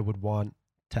 Tommy, I would want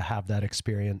to have that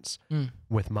experience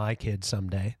with my kids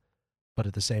someday. But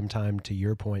at the same time, to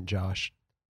your point, Josh,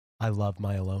 I love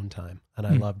my alone time, and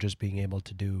I love just being able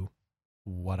to do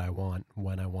what I want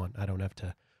when I want. I don't have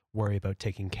to worry about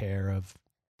taking care of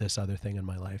this other thing in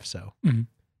my life. So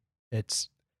it's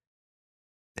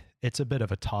a bit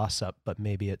of a toss-up, but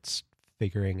maybe it's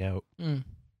figuring out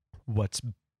what's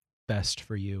best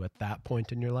for you at that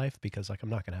point in your life, because like, I'm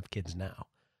not going to have kids now.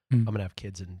 I'm going to have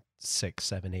kids in 6,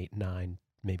 7, 8, 9,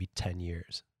 maybe 10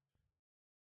 years.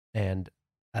 And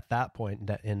at that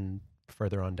point,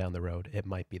 further on down the road, it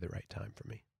might be the right time for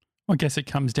me. I guess it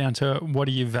comes down to, what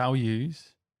are your values?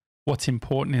 What's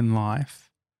important in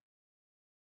life?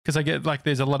 Because I get, like,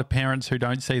 there's a lot of parents who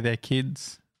don't see their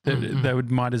kids. They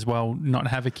might as well not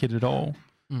have a kid at all.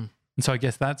 And so I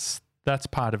guess that's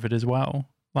part of it as well.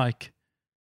 Like,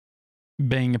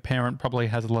 being a parent probably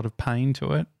has a lot of pain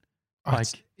to it.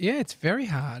 It's very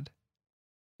hard.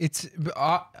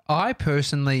 I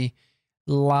personally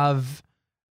love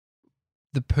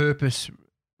the purpose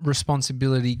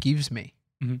responsibility gives me.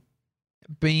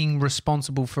 Being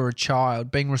responsible for a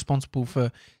child, being responsible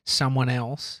for someone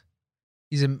else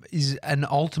is an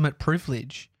ultimate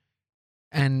privilege,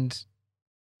 and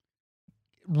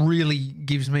really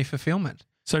gives me fulfillment.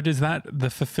 So does the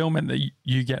fulfillment that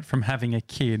you get from having a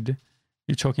kid,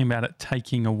 you're talking about it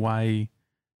taking away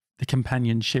the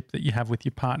companionship that you have with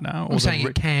your partner? I'm saying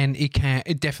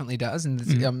it definitely does.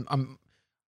 And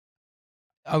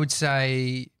I would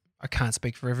say, I can't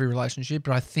speak for every relationship,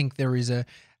 but I think there is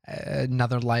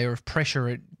another layer of pressure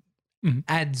it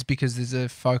adds, because there's a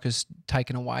focus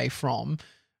taken away from,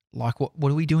 like,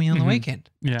 what are we doing on the weekend?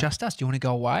 Yeah. Just us. Do you want to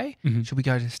go away? Should we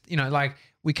go to,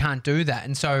 we can't do that.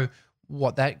 And so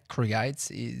what that creates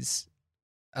is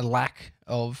a lack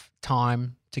of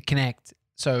time to connect.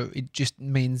 So it just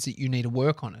means that you need to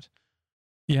work on it.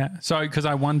 Yeah. So, because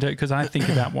I think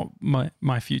about what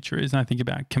my future is, and I think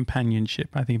about companionship.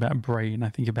 I think about Bree, and I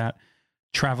think about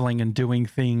traveling and doing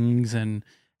things and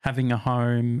having a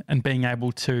home and being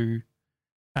able to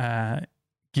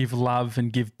give love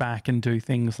and give back and do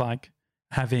things like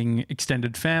having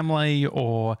extended family,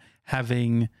 or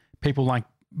having people like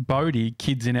Bodhi,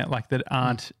 kids in it, like, that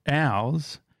aren't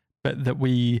ours, but that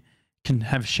we can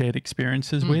have shared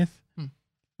experiences with.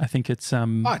 I think it's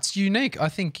it's unique. I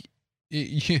think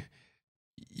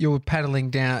you're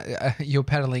paddling down, you're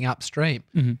paddling upstream.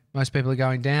 Most people are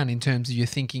going down in terms of your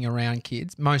thinking around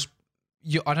kids. I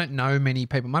don't know many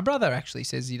people. My brother actually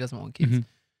says he doesn't want kids,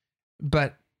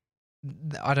 but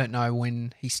I don't know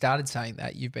when he started saying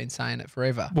that. You've been saying it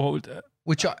forever. Well,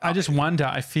 which I just wonder.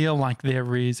 I feel like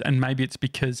there is, and maybe it's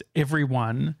because every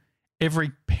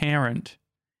parent,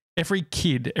 every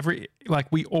kid,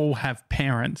 we all have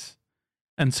parents.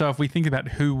 And so if we think about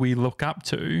who we look up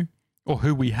to, or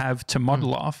who we have to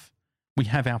model off, we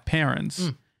have our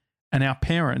parents, and our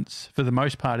parents, for the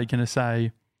most part, are going to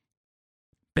say,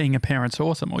 being a parent's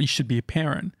awesome, or you should be a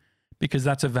parent, because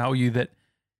that's a value that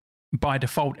by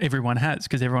default everyone has,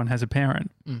 because everyone has a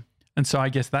parent. And so I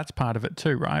guess that's part of it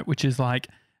too, right? Which is like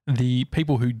the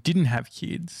people who didn't have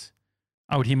kids,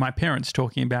 I would hear my parents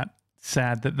talking about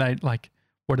sad that they like,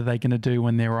 what are they going to do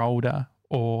when they're older?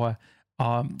 Or,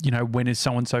 you know, when is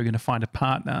so-and-so going to find a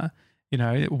partner? You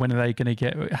know, when are they going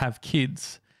to have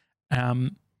kids?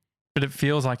 But it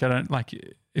feels like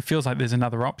it feels like there's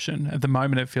another option. At the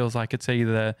moment, it feels like it's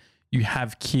either you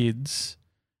have kids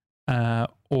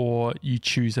or you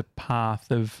choose a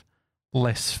path of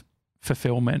less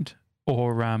fulfillment.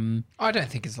 Or I don't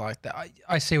think it's like that.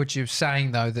 I see what you're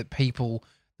saying, though, that people,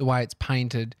 the way it's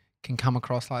painted, can come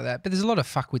across like that. But there's a lot of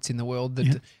fuckwits in the world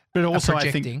that but also are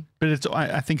projecting.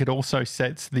 I think it also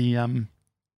sets the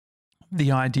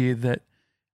idea that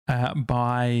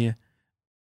by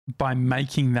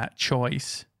making that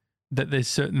choice, that there's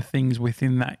certain things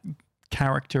within that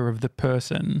character of the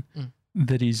person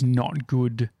that is not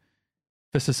good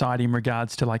for society in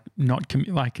regards to like not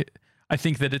like. I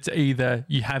think that it's either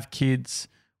you have kids,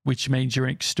 which means you're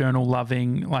an external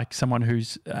loving, like someone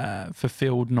who's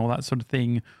fulfilled and all that sort of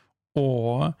thing,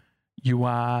 or you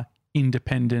are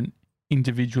independent,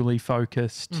 individually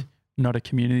focused, not a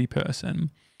community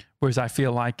person. Whereas I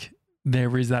feel like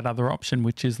there is that other option,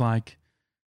 which is like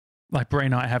Brie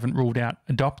and I haven't ruled out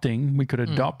adopting. We could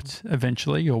adopt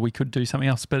eventually, or we could do something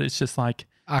else, but it's just like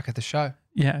Arc of the show.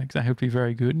 Yeah, exactly. It would be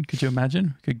very good. Could you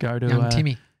imagine? We could go to Young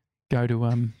Timmy. Go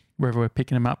to wherever we're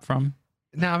picking him up from.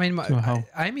 No, I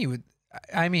mean,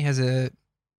 Amy has a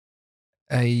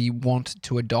want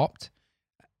to adopt,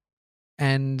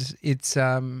 and it's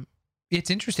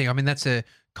interesting. I mean, that's a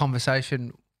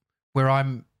conversation where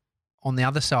I'm on the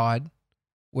other side,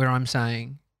 where I'm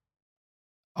saying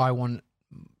I want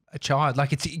a child.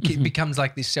 Like it becomes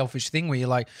like this selfish thing where you're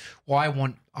like, well, I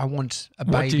want a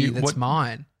baby that's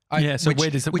mine. What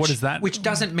does that? Which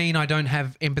doesn't mean I don't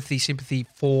have empathy, sympathy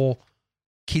for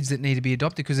kids that need to be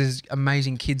adopted, because there's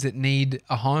amazing kids that need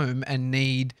a home and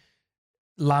need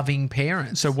loving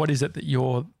parents. So what is it that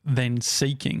you're then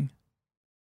seeking?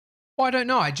 Well, I don't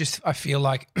know. I feel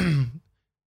like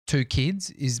 2 kids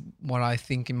is what I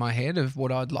think in my head of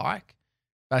what I'd like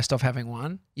based off having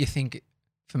one. You think,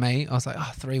 for me, I was like,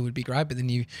 3 would be great, but then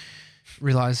you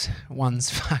realise 1's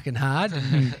fucking hard,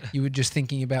 and you were just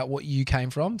thinking about what you came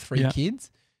from, 3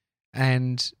 kids,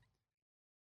 and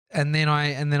then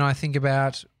I think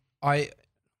about I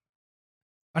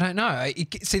don't know.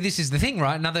 See, this is the thing,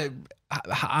 right? Another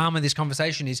arm of this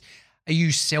conversation is: are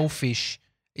you selfish?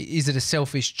 Is it a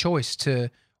selfish choice to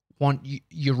want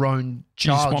your own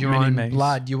child, your own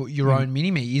blood, your own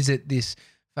mini-me? Is it this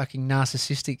fucking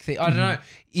narcissistic thing? I don't know.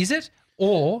 Is it,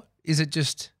 or is it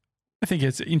just? I think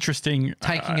it's interesting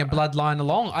taking a bloodline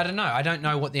along. I don't know. I don't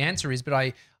know what the answer is,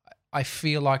 but I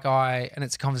feel like and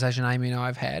it's a conversation Amy and I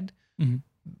have had, and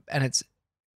it's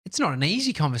not an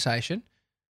easy conversation.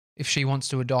 If she wants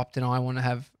to adopt and I want to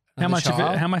have another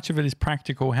child. How much of it is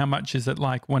practical? How much is it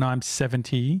like when I'm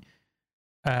 70?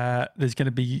 There's going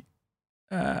to be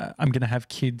I'm going to have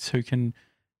kids who can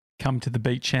come to the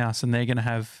beach house, and they're going to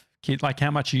have kids. Like,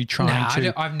 how much are you trying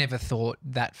to? I've never thought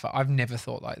that far. I've never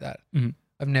thought like that.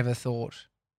 I've never thought.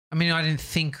 I mean, I didn't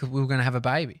think we were going to have a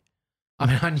baby. I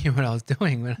mean, I knew what I was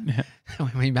doing when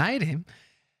we made him,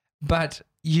 but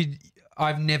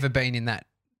I've never been in that.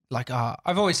 Like,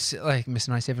 I've always, like, Mr.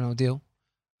 97 ordeal.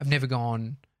 I've never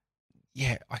gone,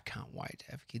 I can't wait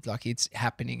to have kids. Like, it's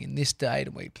happening in this date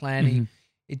and we're planning.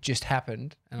 It just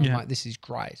happened. And I'm like, this is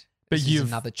great. This is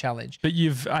another challenge. But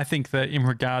I think that in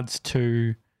regards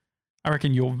to, I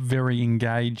reckon you're very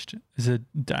engaged as a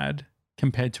dad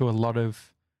compared to a lot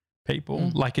of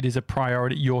people. Like, it is a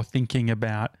priority. You're thinking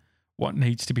about what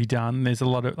needs to be done. There's a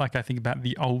lot of, like, I think about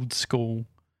the old school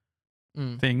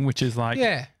thing, which is like,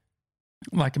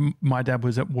 like my dad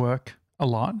was at work a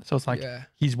lot. So it's like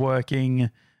he's working,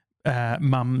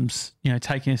 mum's,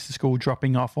 taking us to school,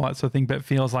 dropping off, all that sort of thing. But it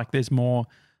feels like there's more,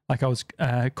 like I was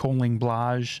calling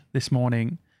Blage this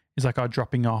morning. He's like,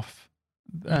 dropping off,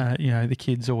 the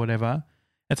kids or whatever.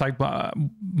 It's like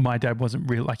my dad wasn't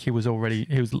real. Like he was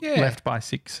left by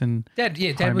 6 and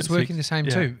Dad was working the same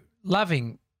too.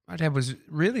 Loving. My dad was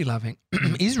really loving,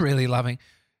 is really loving,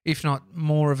 if not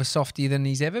more of a softie than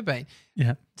he's ever been.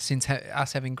 Yeah. Since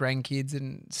us having grandkids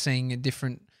and seeing a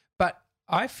different, but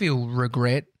I feel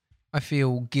regret. I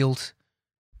feel guilt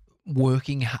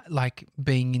working, like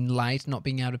being in late, not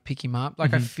being able to pick him up.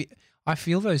 Like I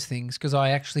feel those things because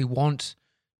I actually want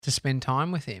to spend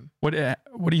time with him. What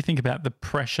do you think about the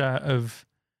pressure of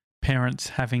parents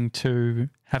having to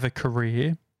have a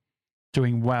career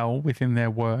doing well within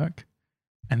their work,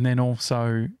 and then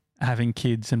also having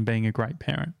kids and being a great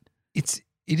parent. It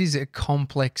is a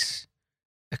complex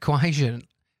equation.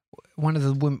 One of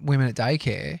the women at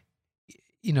daycare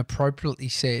inappropriately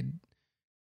said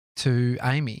to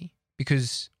Amy,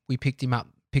 because we picked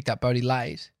up Bodhi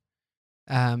late,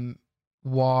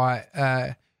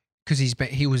 why? Because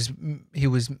he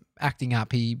was acting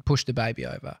up. He pushed the baby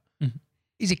over. Mhm.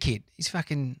 He's a kid. He's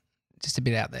fucking just a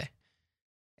bit out there.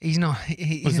 He's not.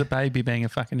 Was the baby being a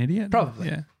fucking idiot? Probably.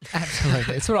 Yeah.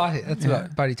 Absolutely. That's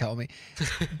what Bodhi told me.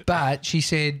 But she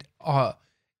said,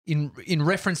 in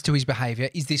reference to his behaviour,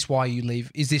 is this why you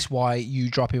leave? Is this why you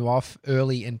drop him off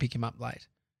early and pick him up late?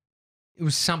 It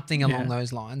was something along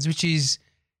those lines, which is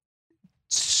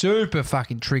super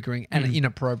fucking triggering and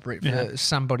inappropriate for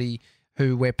somebody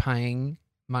who we're paying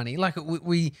money. Like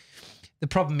the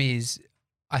problem is,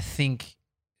 I think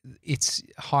it's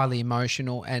highly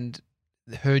emotional, and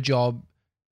her job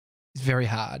is very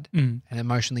hard and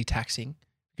emotionally taxing,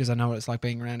 because I know what it's like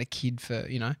being around a kid for,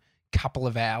 a couple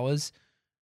of hours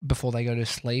before they go to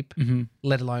sleep,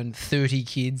 let alone 30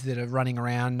 kids that are running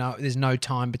around. No, there's no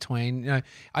time between.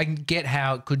 I can get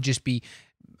how it could just be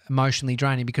emotionally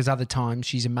draining, because other times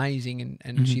she's amazing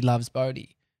and she loves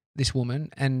Bodhi, this woman.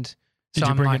 And Did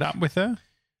you bring it up with her?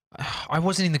 I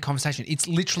wasn't in the conversation. It's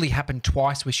literally happened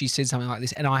twice where she said something like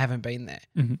this and I haven't been there.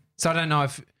 So I don't know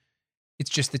if it's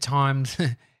just the times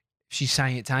she's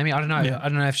saying it to Amy. I don't know. I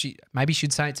don't know if maybe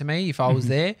she'd say it to me if I was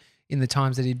there in the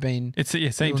times that he'd been. It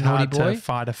seems hard to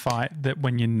fight a fight that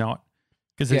when you're not,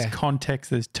 because there's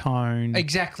context, there's tone.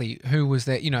 Exactly. Who was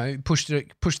there? Pushed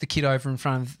the kid over in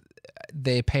front of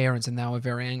their parents and they were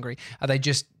very angry. Are they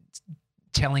just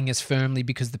telling us firmly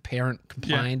because the parent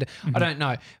complained? I don't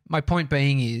know. My point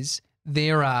being is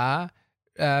there are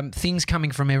things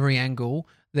coming from every angle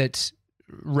that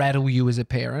rattle you as a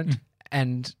parent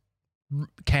and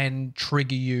can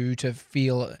trigger you to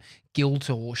feel guilt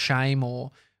or shame,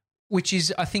 or which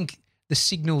is, I think, the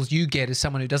signals you get as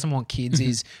someone who doesn't want kids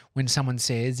is when someone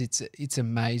says it's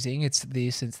amazing, it's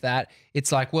this, it's that.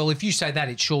 It's like, well, if you say that,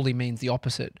 it surely means the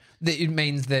opposite. That it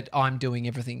means that I'm doing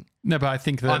everything. No, but I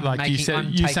think that,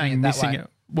 you're saying missing it.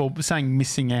 Well, saying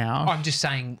missing out. I'm just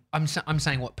saying. I'm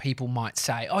saying what people might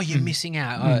say. Oh, you're missing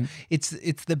out. It's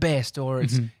the best, or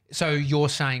it's so you're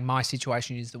saying my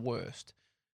situation is the worst.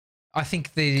 I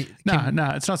think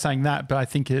no, it's not saying that, but I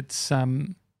think it's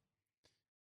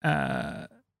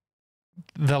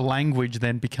the language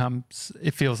then becomes,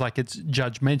 it feels like it's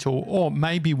judgmental, or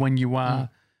maybe when you are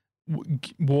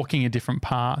walking a different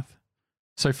path.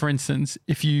 So, for instance,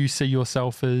 if you see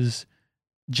yourself as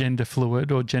gender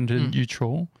fluid or gender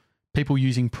neutral, people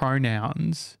using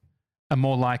pronouns are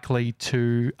more likely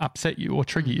to upset you or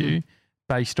trigger you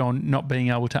based on not being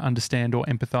able to understand or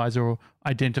empathize or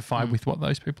identify with what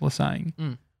those people are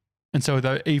saying. And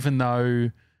so even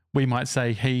though we might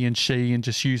say he and she and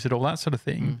just use it, all that sort of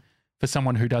thing, for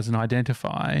someone who doesn't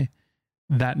identify,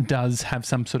 that does have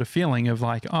some sort of feeling of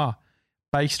like,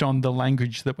 based on the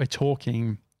language that we're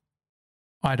talking,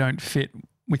 I don't fit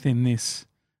within this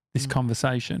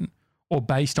conversation, or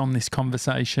based on this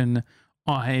conversation,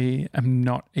 I am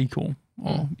not equal.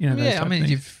 Or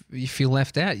you feel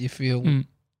left out. You feel.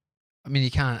 I mean,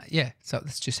 you can't. Yeah, so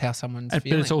that's just how someone's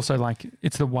feeling. But it's also like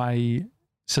it's the way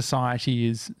society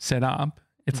is set up.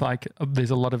 It's like there's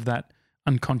a lot of that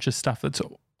unconscious stuff that's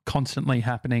constantly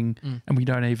happening, and we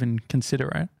don't even consider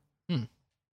it.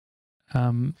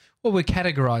 Well, we're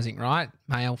categorizing, right?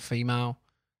 Male, female,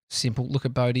 simple. Look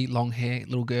at Bodhi, long hair,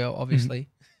 little girl, obviously.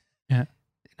 Yeah.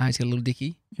 No, he's got a little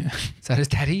dicky. Yeah. So does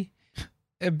Daddy.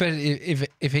 But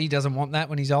if he doesn't want that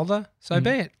when he's older, so be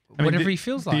it. Whatever he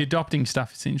feels like. The adopting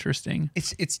stuff is interesting.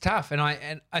 It's tough, and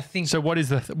I think. So what is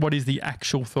the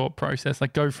actual thought process?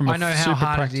 Like, go from I know how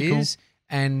hard practical. it is,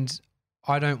 and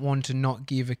I don't want to not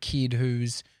give a kid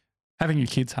who's having a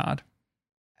kid's hard.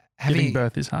 Giving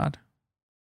birth is hard.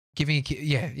 Giving a kid,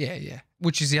 yeah.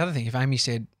 Which is the other thing. If Amy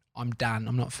said, "I'm done.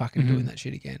 I'm not fucking doing that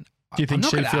shit again," do you think I'm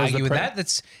not going to argue with that.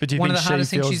 That's one of the hardest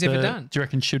things she's ever done. Do you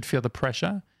reckon she'd feel the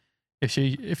pressure? If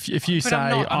you say,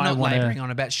 I'm not labouring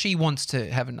on about, she wants to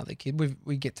have another kid.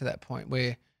 We get to that point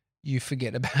where you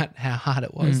forget about how hard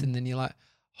it was, and then you're like,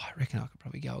 I reckon I could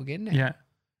probably go again now. Yeah.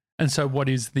 And so, what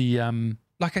is the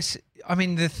like I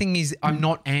mean, the thing is, I'm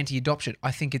not anti-adoption.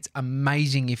 I think it's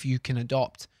amazing if you can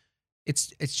adopt.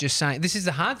 It's just saying, this is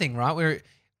the hard thing, right? Where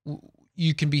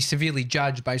you can be severely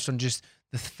judged based on just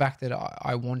the fact that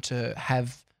I want to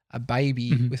have a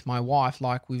baby with my wife,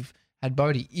 like we've had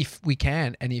Bodhi, if we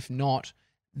can, and if not,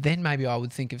 then maybe I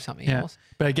would think of something else.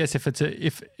 But I guess if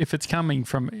it's coming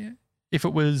from, if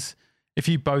it was if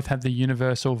you both have the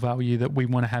universal value that we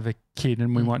want to have a kid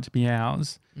and we want it to be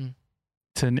ours,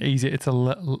 it's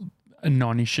a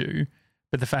non-issue.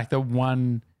 But the fact that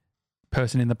one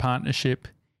person in the partnership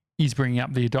is bringing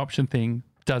up the adoption thing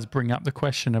does bring up the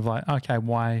question of like, okay,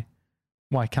 why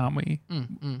can't we?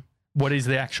 What is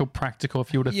the actual practical,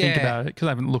 if you were to think about it, because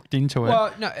I haven't looked into it.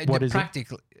 Well, no, what is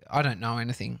practically, I don't know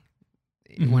anything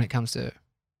when it comes to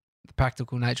the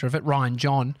practical nature of it. Ryan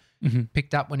John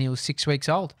picked up when he was 6 weeks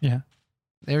old. Yeah.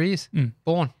 There he is,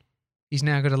 born. He's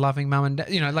now got a loving mum and dad.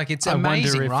 You know, like it's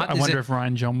amazing, right? I wonder if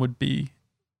Ryan John would be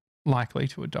likely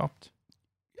to adopt.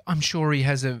 I'm sure he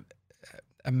has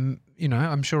I'm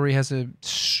sure he has a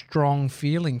strong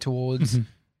feeling towards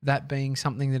that being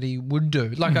something that he would do.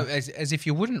 Like as if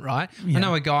you wouldn't, right? Yeah. I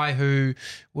know a guy who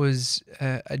was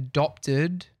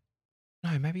adopted.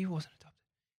 No, maybe he wasn't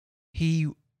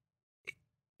adopted.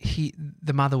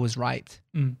 The mother was raped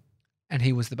and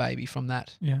he was the baby from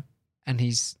that. Yeah. And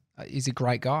he's a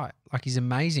great guy. Like he's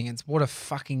amazing. It's what a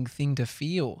fucking thing to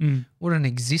feel. What an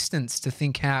existence to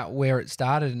think where it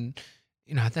started. And,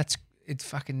 you know, it's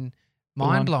fucking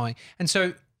mind blowing. And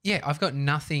so, yeah, I've got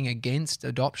nothing against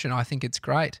adoption. I think it's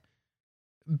great.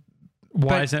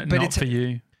 Why is it not for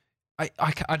you?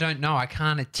 I don't know. I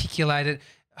can't articulate it.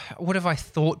 What have I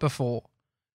thought before?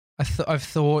 I've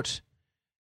thought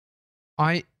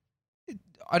I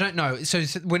don't know. So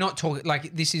we're not talking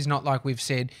like this is not like we've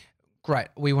said, great,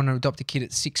 we want to adopt a kid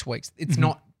at 6 weeks. It's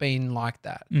not been like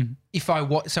that. If I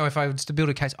was to build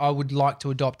a case, I would like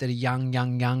to adopt at a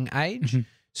young age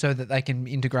so that they can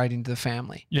integrate into the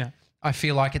family. Yeah. I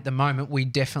feel like at the moment we're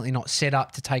definitely not set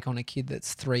up to take on a kid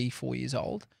that's 3-4 years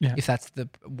old. Yeah. If that's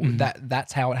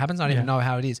that's how it happens. I don't even know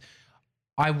how it is.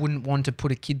 I wouldn't want to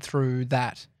put a kid through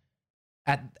that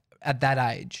at that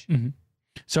age.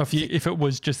 So if it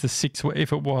was just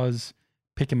if it was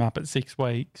pick him up at 6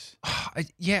 weeks. I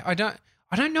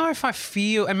don't know if I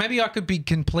feel, and maybe I could be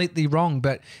completely wrong,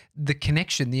 but the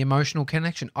connection, the emotional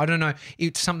connection, I don't know.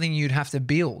 It's something you'd have to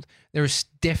build. There is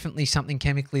definitely something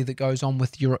chemically that goes on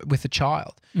with a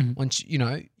child. Once, you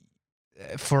know,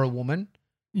 for a woman.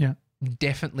 Yeah.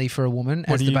 Definitely for a woman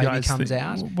as the baby comes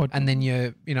out. And then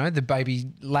the baby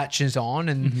latches on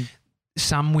and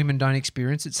some women don't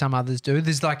experience it, some others do.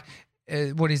 There's like,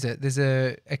 what is it? There's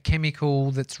a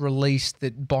chemical that's released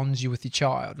that bonds you with your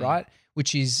child, right?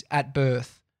 Which is at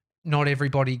birth. Not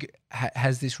everybody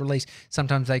has this release.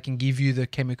 Sometimes they can give you the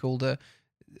chemical, the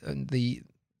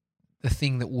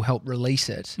thing that will help release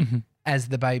it as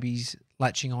the baby's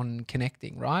latching on and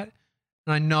connecting, right?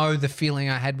 And I know the feeling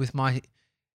I had with my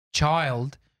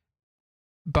child,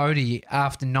 Bodhi,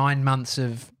 after 9 months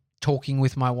of talking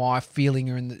with my wife, feeling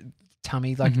her in the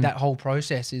tummy, like that whole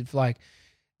process is like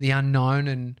the unknown.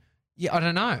 And yeah, I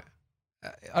don't know.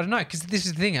 Because this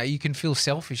is the thing. You can feel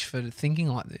selfish for thinking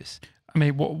like this. I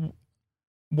mean,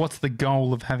 what's the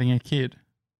goal of having a kid?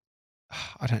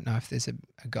 I don't know if there's a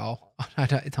goal.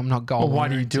 I'm not goal. Well, why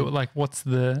do you do it? Like, what's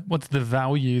the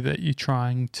value that you're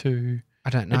trying to? I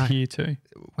don't know. Adhere to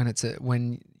when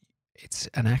it's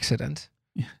an accident.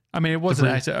 Yeah. I mean, it wasn't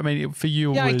an accident. I mean, for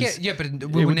you, it was. But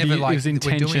we were never like it was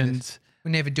intentions.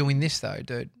 We're never doing this though,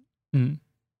 dude.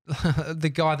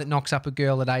 The guy that knocks up a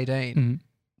girl at 18.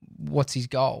 What's his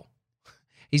goal?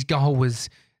 His goal was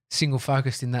single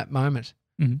focused in that moment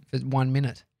for 1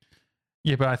 minute.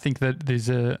 Yeah, but I think that there's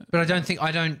But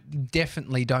I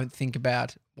definitely don't think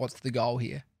about what's the goal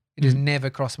here. It has never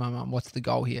crossed my mind. What's the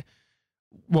goal here?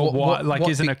 Well,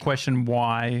 isn't a question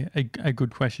why a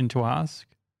good question to ask?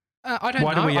 I don't know.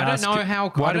 I don't know how.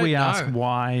 Why do we ask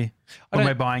why when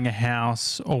we're buying a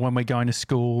house or when we're going to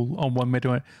school or when we're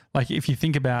doing, like, if you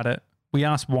think about it, we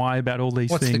ask why about all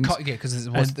these things. Because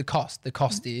what's the cost? The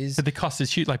cost is. But the cost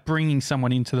is huge. Like bringing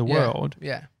someone into the world.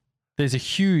 Yeah. There's a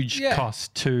huge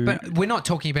cost to. But we're not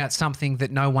talking about something that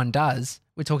no one does.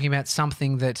 We're talking about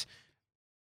something that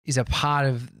is a part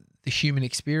of the human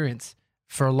experience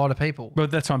for a lot of people. Well,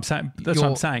 that's what I'm saying. That's what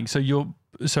I'm saying.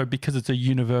 So because it's a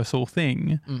universal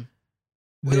thing.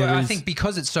 I think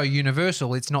because it's so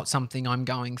universal, it's not something I'm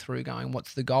going through going,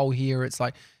 what's the goal here? It's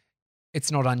like, it's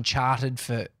not uncharted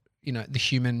for, the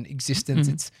human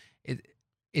existence.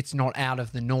 It's not out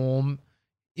of the norm.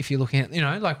 If you're looking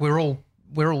at, like we've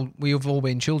all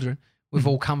been children. We've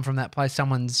all come from that place.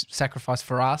 Someone's sacrificed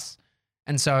for us.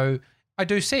 And so I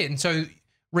do see it. And so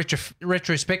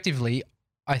retrospectively,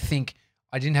 I think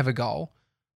I didn't have a goal,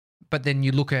 but then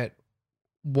you look at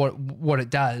what it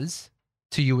does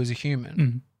to you as a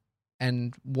human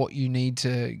and what you need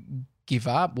to give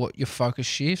up, what your focus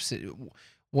shifts,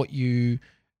 what you,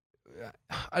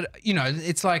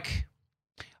 it's like,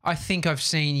 I think I've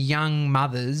seen young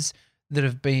mothers that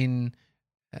have been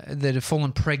that have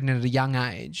fallen pregnant at a young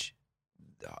age,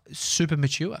 super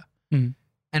mature, Mm.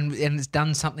 and it's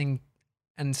done something,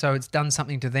 and so it's done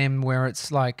something to them where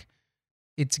it's like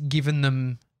it's given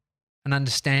them an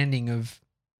understanding of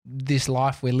this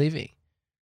life we're living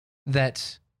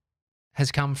that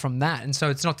has come from that. And so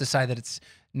it's not to say that it's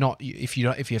not if you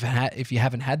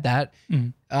haven't had that,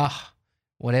 Mm.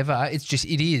 whatever. It's just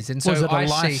it is. And so Was it a I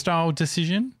see, lifestyle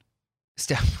decision?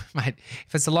 mate,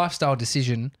 if it's a lifestyle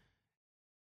decision,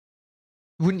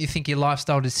 wouldn't you think your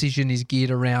lifestyle decision is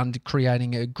geared around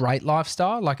creating a great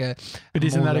lifestyle, like a? But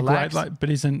isn't that a great but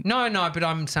isn't? No. But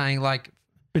I'm saying like,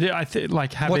 But I think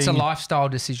like having what's a lifestyle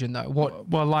decision though? What?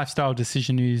 Well, a lifestyle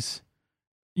decision is,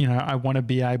 I want to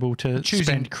be able to Choosing-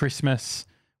 spend Christmas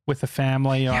with a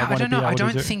family. Or Yeah, I I want to don't be know. able I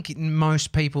don't to think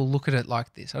most people look at it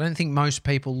like this. I don't think most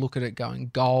people look at it going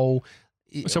goal.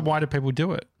 So why do people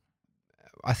do it?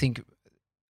 I think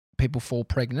people fall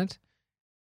pregnant.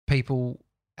 People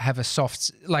have a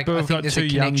soft like. But I we've think got there's two a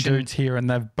young connection. dudes here, and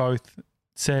they've both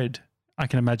said, "I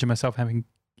can imagine myself having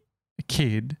a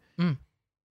kid." Mm.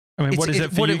 I mean, what is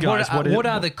it for you guys? What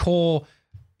are the core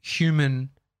human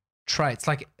traits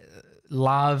like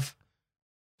love,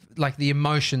 like the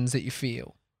emotions that you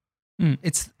feel? Mm.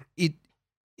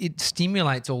 It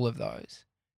stimulates all of those,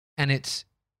 and it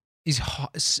is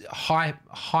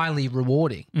highly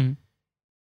rewarding. Mm.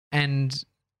 And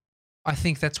I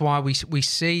think that's why we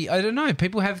see. I don't know.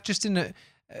 People have just an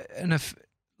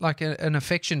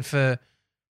affection for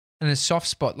and a soft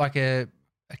spot, like a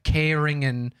caring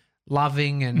and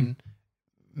loving, and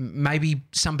maybe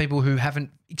some people who haven't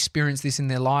experienced this in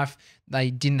their life, they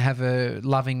didn't have a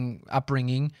loving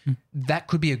upbringing. That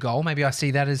could be a goal. Maybe I see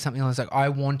that as something that's like I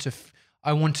want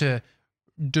to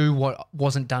do what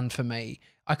wasn't done for me.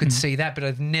 I could see that, but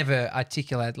I've never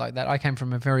articulated like that. I came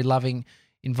from a very loving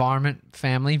environment,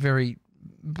 family, very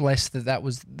blessed that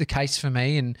was the case for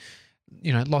me, and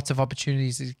lots of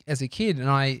opportunities as a kid. And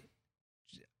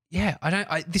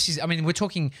we're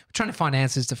trying to find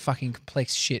answers to fucking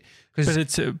complex shit. But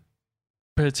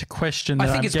it's a question that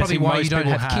I think I'm it's probably guessing why most you don't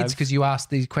people have kids, because you ask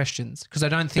these questions. Because I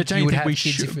don't think But don't you you would think have we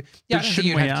kids. should? I But don't think shouldn't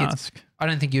you'd we have kids. ask? I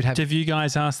don't think you'd have. Have you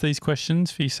guys asked these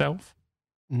questions for yourself?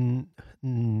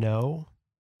 No,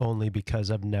 only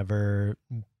because I've never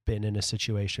been in a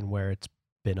situation where it's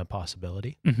been a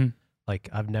possibility. Mm-hmm. Like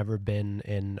I've never been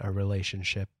in a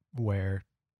relationship where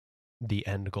the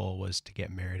end goal was to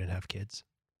get married and have kids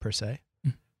per se,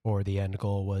 or the end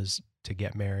goal was to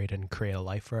get married and create a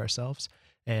life for ourselves.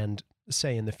 And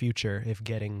say in the future, if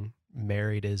getting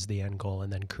married is the end goal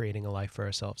and then creating a life for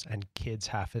ourselves and kids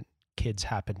happen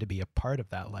to be a part of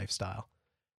that lifestyle,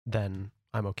 then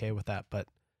I'm okay with that. But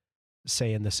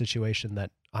say in the situation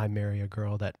that I marry a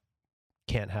girl that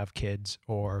can't have kids,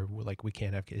 or like we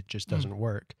can't have kids, it just doesn't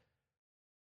work.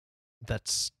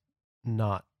 That's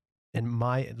not, in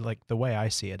my, like the way I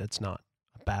see it, it's not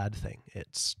a bad thing.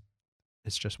 It's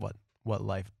just what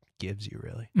life gives you,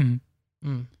 really.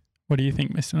 What do you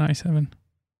think, Mr. 97?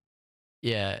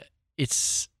 Yeah,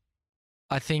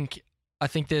 I think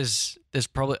there's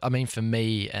probably, I mean, for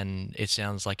me, and it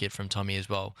sounds like it from Tommy as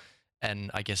well,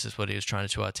 and I guess that's what he was trying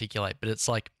to articulate, but it's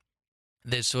like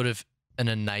there's sort of an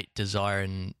innate desire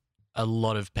in a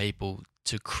lot of people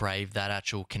to crave that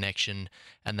actual connection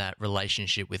and that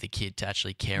relationship with a kid, to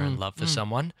actually care and love for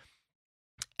someone.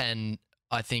 And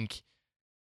I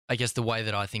guess the way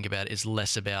that I think about it is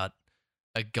less about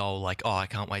a goal like, oh, I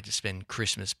can't wait to spend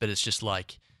Christmas, but it's just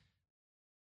like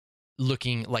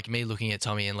looking at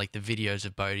Tommy and like the videos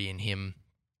of Bodhi and him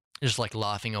just like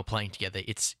laughing or playing together.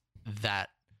 It's that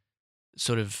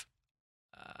sort of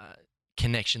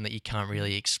connection that you can't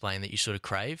really explain, that you sort of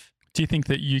crave. Do you think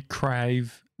that you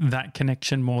crave that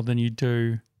connection more than you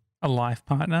do a life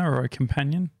partner or a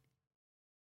companion?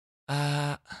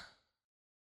 Yeah,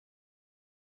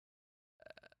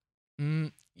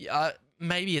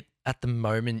 maybe at the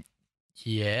moment,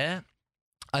 yeah.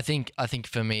 I think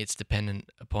for me it's dependent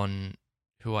upon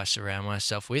who I surround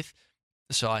myself with.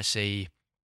 So I see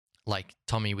like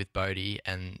Tommy with Bodhi,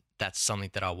 and that's something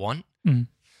that I want.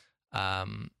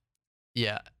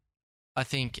 Yeah. I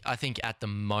think at the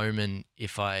moment,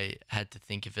 if I had to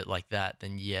think of it like that,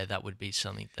 then yeah, that would be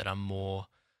something that I'm more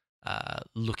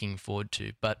looking forward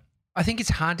to. But I think it's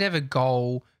hard to have a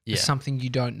goal for something you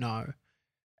don't know.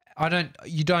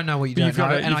 You don't know what you don't know,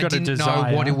 and I didn't know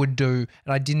what it would do,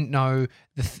 and I didn't know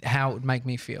how it would make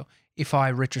me feel. If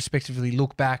I retrospectively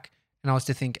look back and I was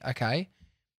to think, okay,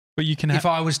 but you can if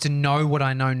I was to know what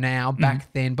I know now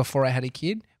back then before I had a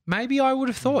kid, maybe I would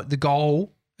have thought the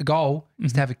goal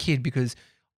is to have a kid because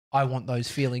I want those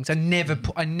feelings. That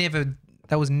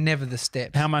was never the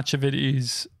step. How much of it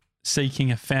is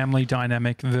seeking a family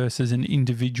dynamic versus an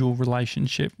individual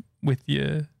relationship with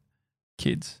your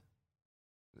kids?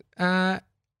 I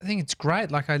think it's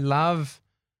great. Like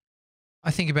I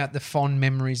think about the fond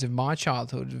memories of my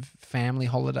childhood of family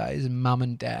holidays and mum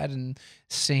and dad and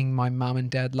seeing my mum and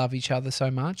dad love each other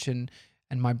so much and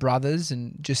my brothers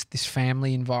and just this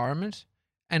family environment.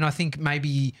 And I think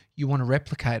maybe you want to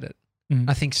replicate it. Mm.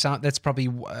 I think that's probably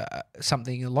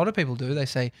something a lot of people do. They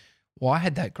say, well, I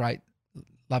had that great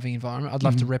loving environment. I'd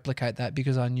love to replicate that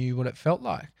because I knew what it felt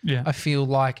like. Yeah. I feel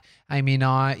like Amy and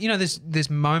I, there's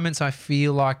moments I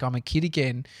feel like I'm a kid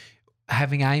again,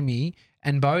 having Amy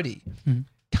and Bodhi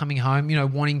coming home,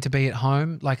 wanting to be at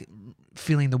home, like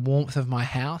feeling the warmth of my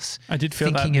house. I did feel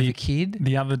thinking that of a kid.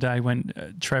 the other day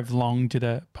when Trev Long did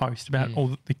a post about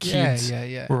all the kids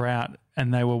were out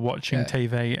and they were watching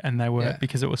TV and they were,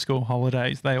 because it was school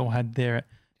holidays, they all had their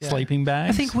sleeping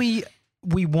bags. I think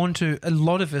we want to, a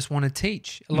lot of us want to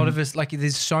teach. A lot of us, like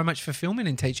there's so much fulfillment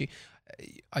in teaching.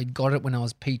 I got it when I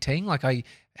was PTing. Like I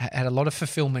had a lot of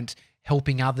fulfillment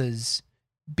helping others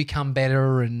become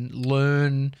better and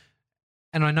learn.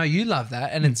 And I know you love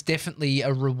that. And it's definitely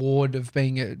a reward of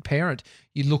being a parent.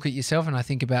 You look at yourself and I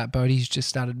think about Bodhi's just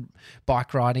started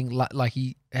bike riding. Like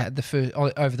he had the first,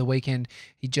 over the weekend,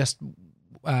 he just,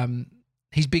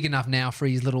 he's big enough now for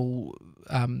his little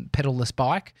pedalless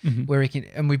bike where he can,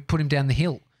 and we put him down the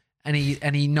hill and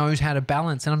he knows how to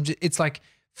balance. And it's like,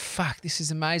 fuck, this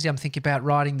is amazing. I'm thinking about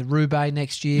riding the Roubaix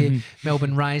next year,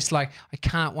 Melbourne race. Like I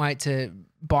can't wait to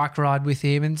bike ride with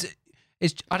him. And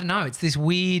it's I don't know, it's this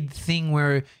weird thing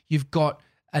where you've got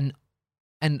and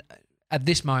at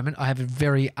this moment I have a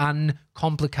very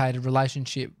uncomplicated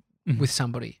relationship with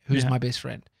somebody who's my best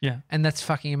friend. Yeah. And that's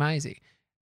fucking amazing.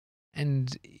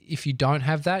 And if you don't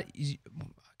have that,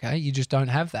 you just don't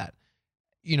have that.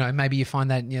 Maybe you find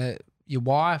that in your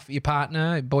wife, your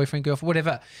partner, boyfriend, girlfriend,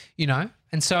 whatever,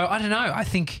 And so I don't know. I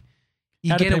think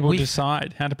how do people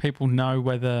decide? How do people know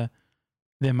whether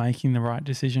they're making the right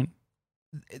decision?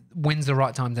 When's the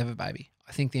right time to have a baby?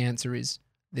 I think the answer is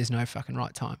there's no fucking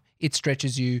right time. It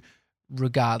stretches you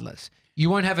regardless. You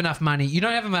won't have enough money. You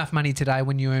don't have enough money today.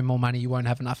 When you earn more money, you won't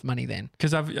have enough money then.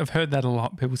 Because I've heard that a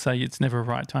lot. People say it's never a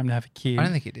right time to have a kid. I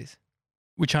don't think it is.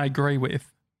 Which I agree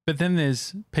with. But then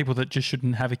there's people that just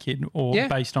shouldn't have a kid or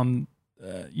based on,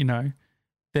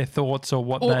 their thoughts or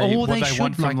what they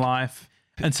want from life.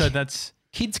 And so that's...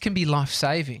 Kids can be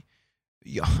life-saving.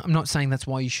 I'm not saying that's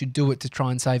why you should do it to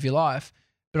try and save your life,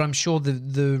 but I'm sure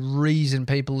the reason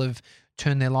people have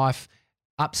turned their life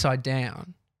upside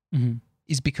down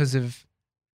is because of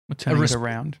turning it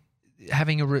around,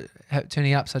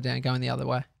 turning it upside down, going the other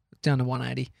way, down to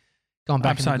 180, going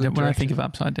back upside down. When I think of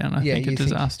upside down, I think of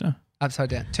disaster. Upside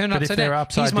down, turn it upside down.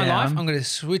 Here's my life. I'm going to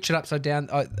switch it upside down.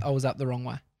 I was up the wrong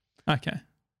way. Okay.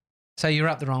 So you're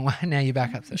up the wrong way. Now you're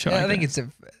back upside down. I think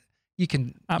you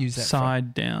can use that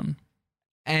upside down.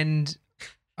 And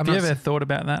have you ever thought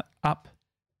about that?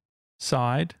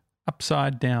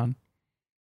 Upside down.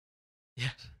 Yeah.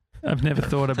 I've never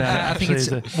thought about it. I think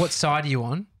it's what side are you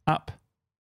on? Up.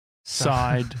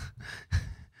 Side.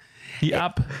 The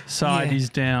up side is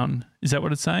down. Is that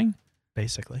what it's saying?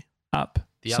 Basically. Up.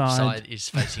 The upside is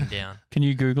facing down. Can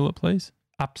you Google it, please?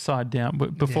 Upside down.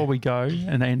 Before we go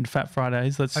and end Fat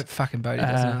Fridays, let's... fucking Bodhi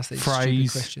doesn't ask these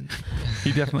stupid questions.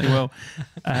 He definitely will.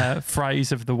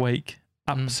 Phrase of the week.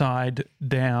 Upside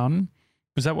down.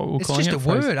 Was that what we're calling it? It's just a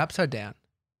word, upside down.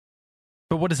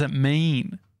 But what does it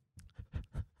mean?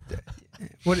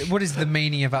 What is the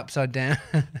meaning of upside down?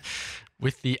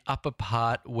 With the upper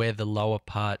part where the lower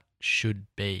part should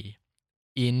be,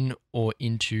 in or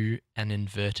into an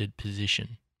inverted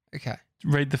position. Okay.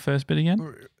 Read the first bit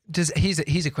again.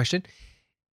 Here's a question.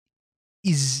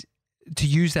 Is to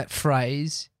use that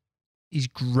phrase, is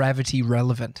gravity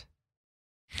relevant?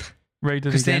 Read it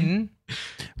again. Because then,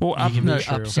 well, up, you know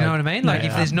what I mean? Like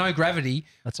if there's no gravity,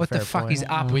 what the fuck is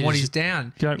up and what is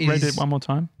down? Read it one more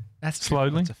time. That's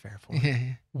slowly. That's a fair point. Yeah.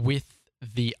 With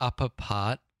the upper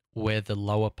part where the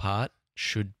lower part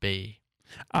should be.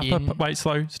 Wait,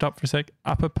 slow. Stop for a sec.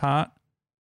 Upper part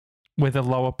where the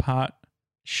lower part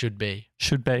should be.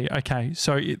 Should be. Okay.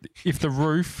 So if the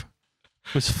roof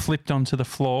was flipped onto the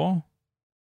floor,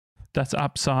 that's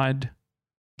upside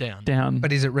down.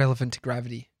 But is it relevant to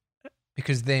gravity?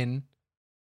 Because then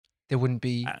there wouldn't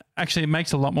be... Actually, it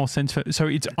makes a lot more sense. So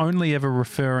it's only ever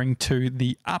referring to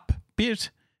the up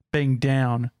bit being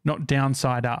down, not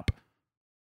downside up.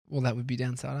 Well, that would be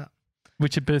downside up.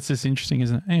 But it's just interesting,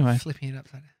 isn't it? Anyway. Flipping it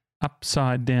upside down.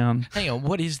 Upside down. Hang on.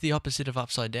 What is the opposite of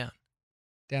upside down?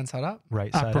 Downside up?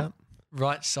 Right side up.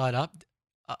 Right side up.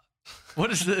 What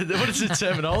is the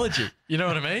terminology? You know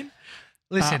what I mean?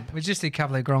 Listen, we just did a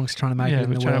couple of gronks trying to make it in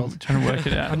we're the trying world. to work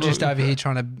it out. I'm just over here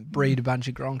trying to breed a bunch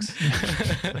of gronks.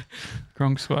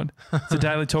 Gronk Squad. It's a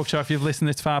Daily Talk Show. If you've listened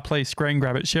this far, please screen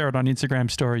grab it, share it on Instagram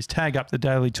stories, tag up the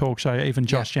Daily Talk Show, even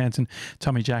Josh Jansen,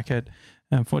 Tommy Jackett.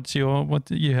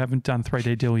 You haven't done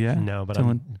 3D Dill yet? No, but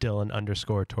I'm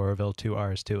Dylan_Torville, 2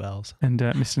 R's, 2 L's. And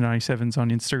Mr. 97's on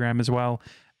Instagram as well.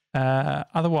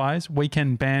 Otherwise,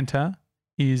 Weekend Banter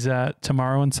is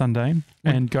tomorrow and Sunday,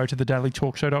 and go to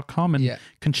thedailytalkshow.com and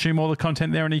consume all the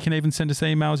content there, and you can even send us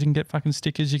emails, you can get fucking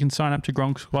stickers, you can sign up to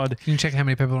Gronk Squad. Can you check how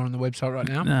many people are on the website right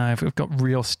now? No, we've got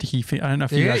real sticky I don't know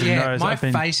if you guys have noticed. My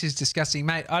face is disgusting,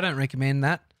 mate. I don't recommend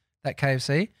that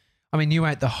KFC. I mean, you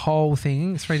ate the whole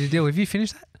thing, 3D Dill. Have you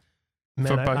finished that?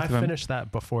 Man, both I of them. finished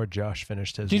that before Josh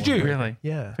finished his. Did you? Really?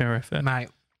 Yeah. Fair effort. Mate,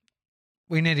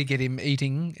 we need to get him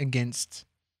eating against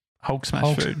Hulk smash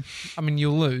Hulk. food. I mean,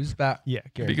 you'll lose, but Yeah,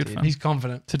 It'd be good guaranteed. fun. he's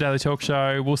confident. It's a Daily Talk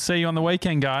Show. We'll see you on the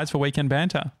weekend, guys, for Weekend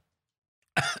Banter.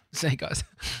 See you guys.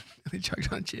 They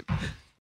choked on a chip.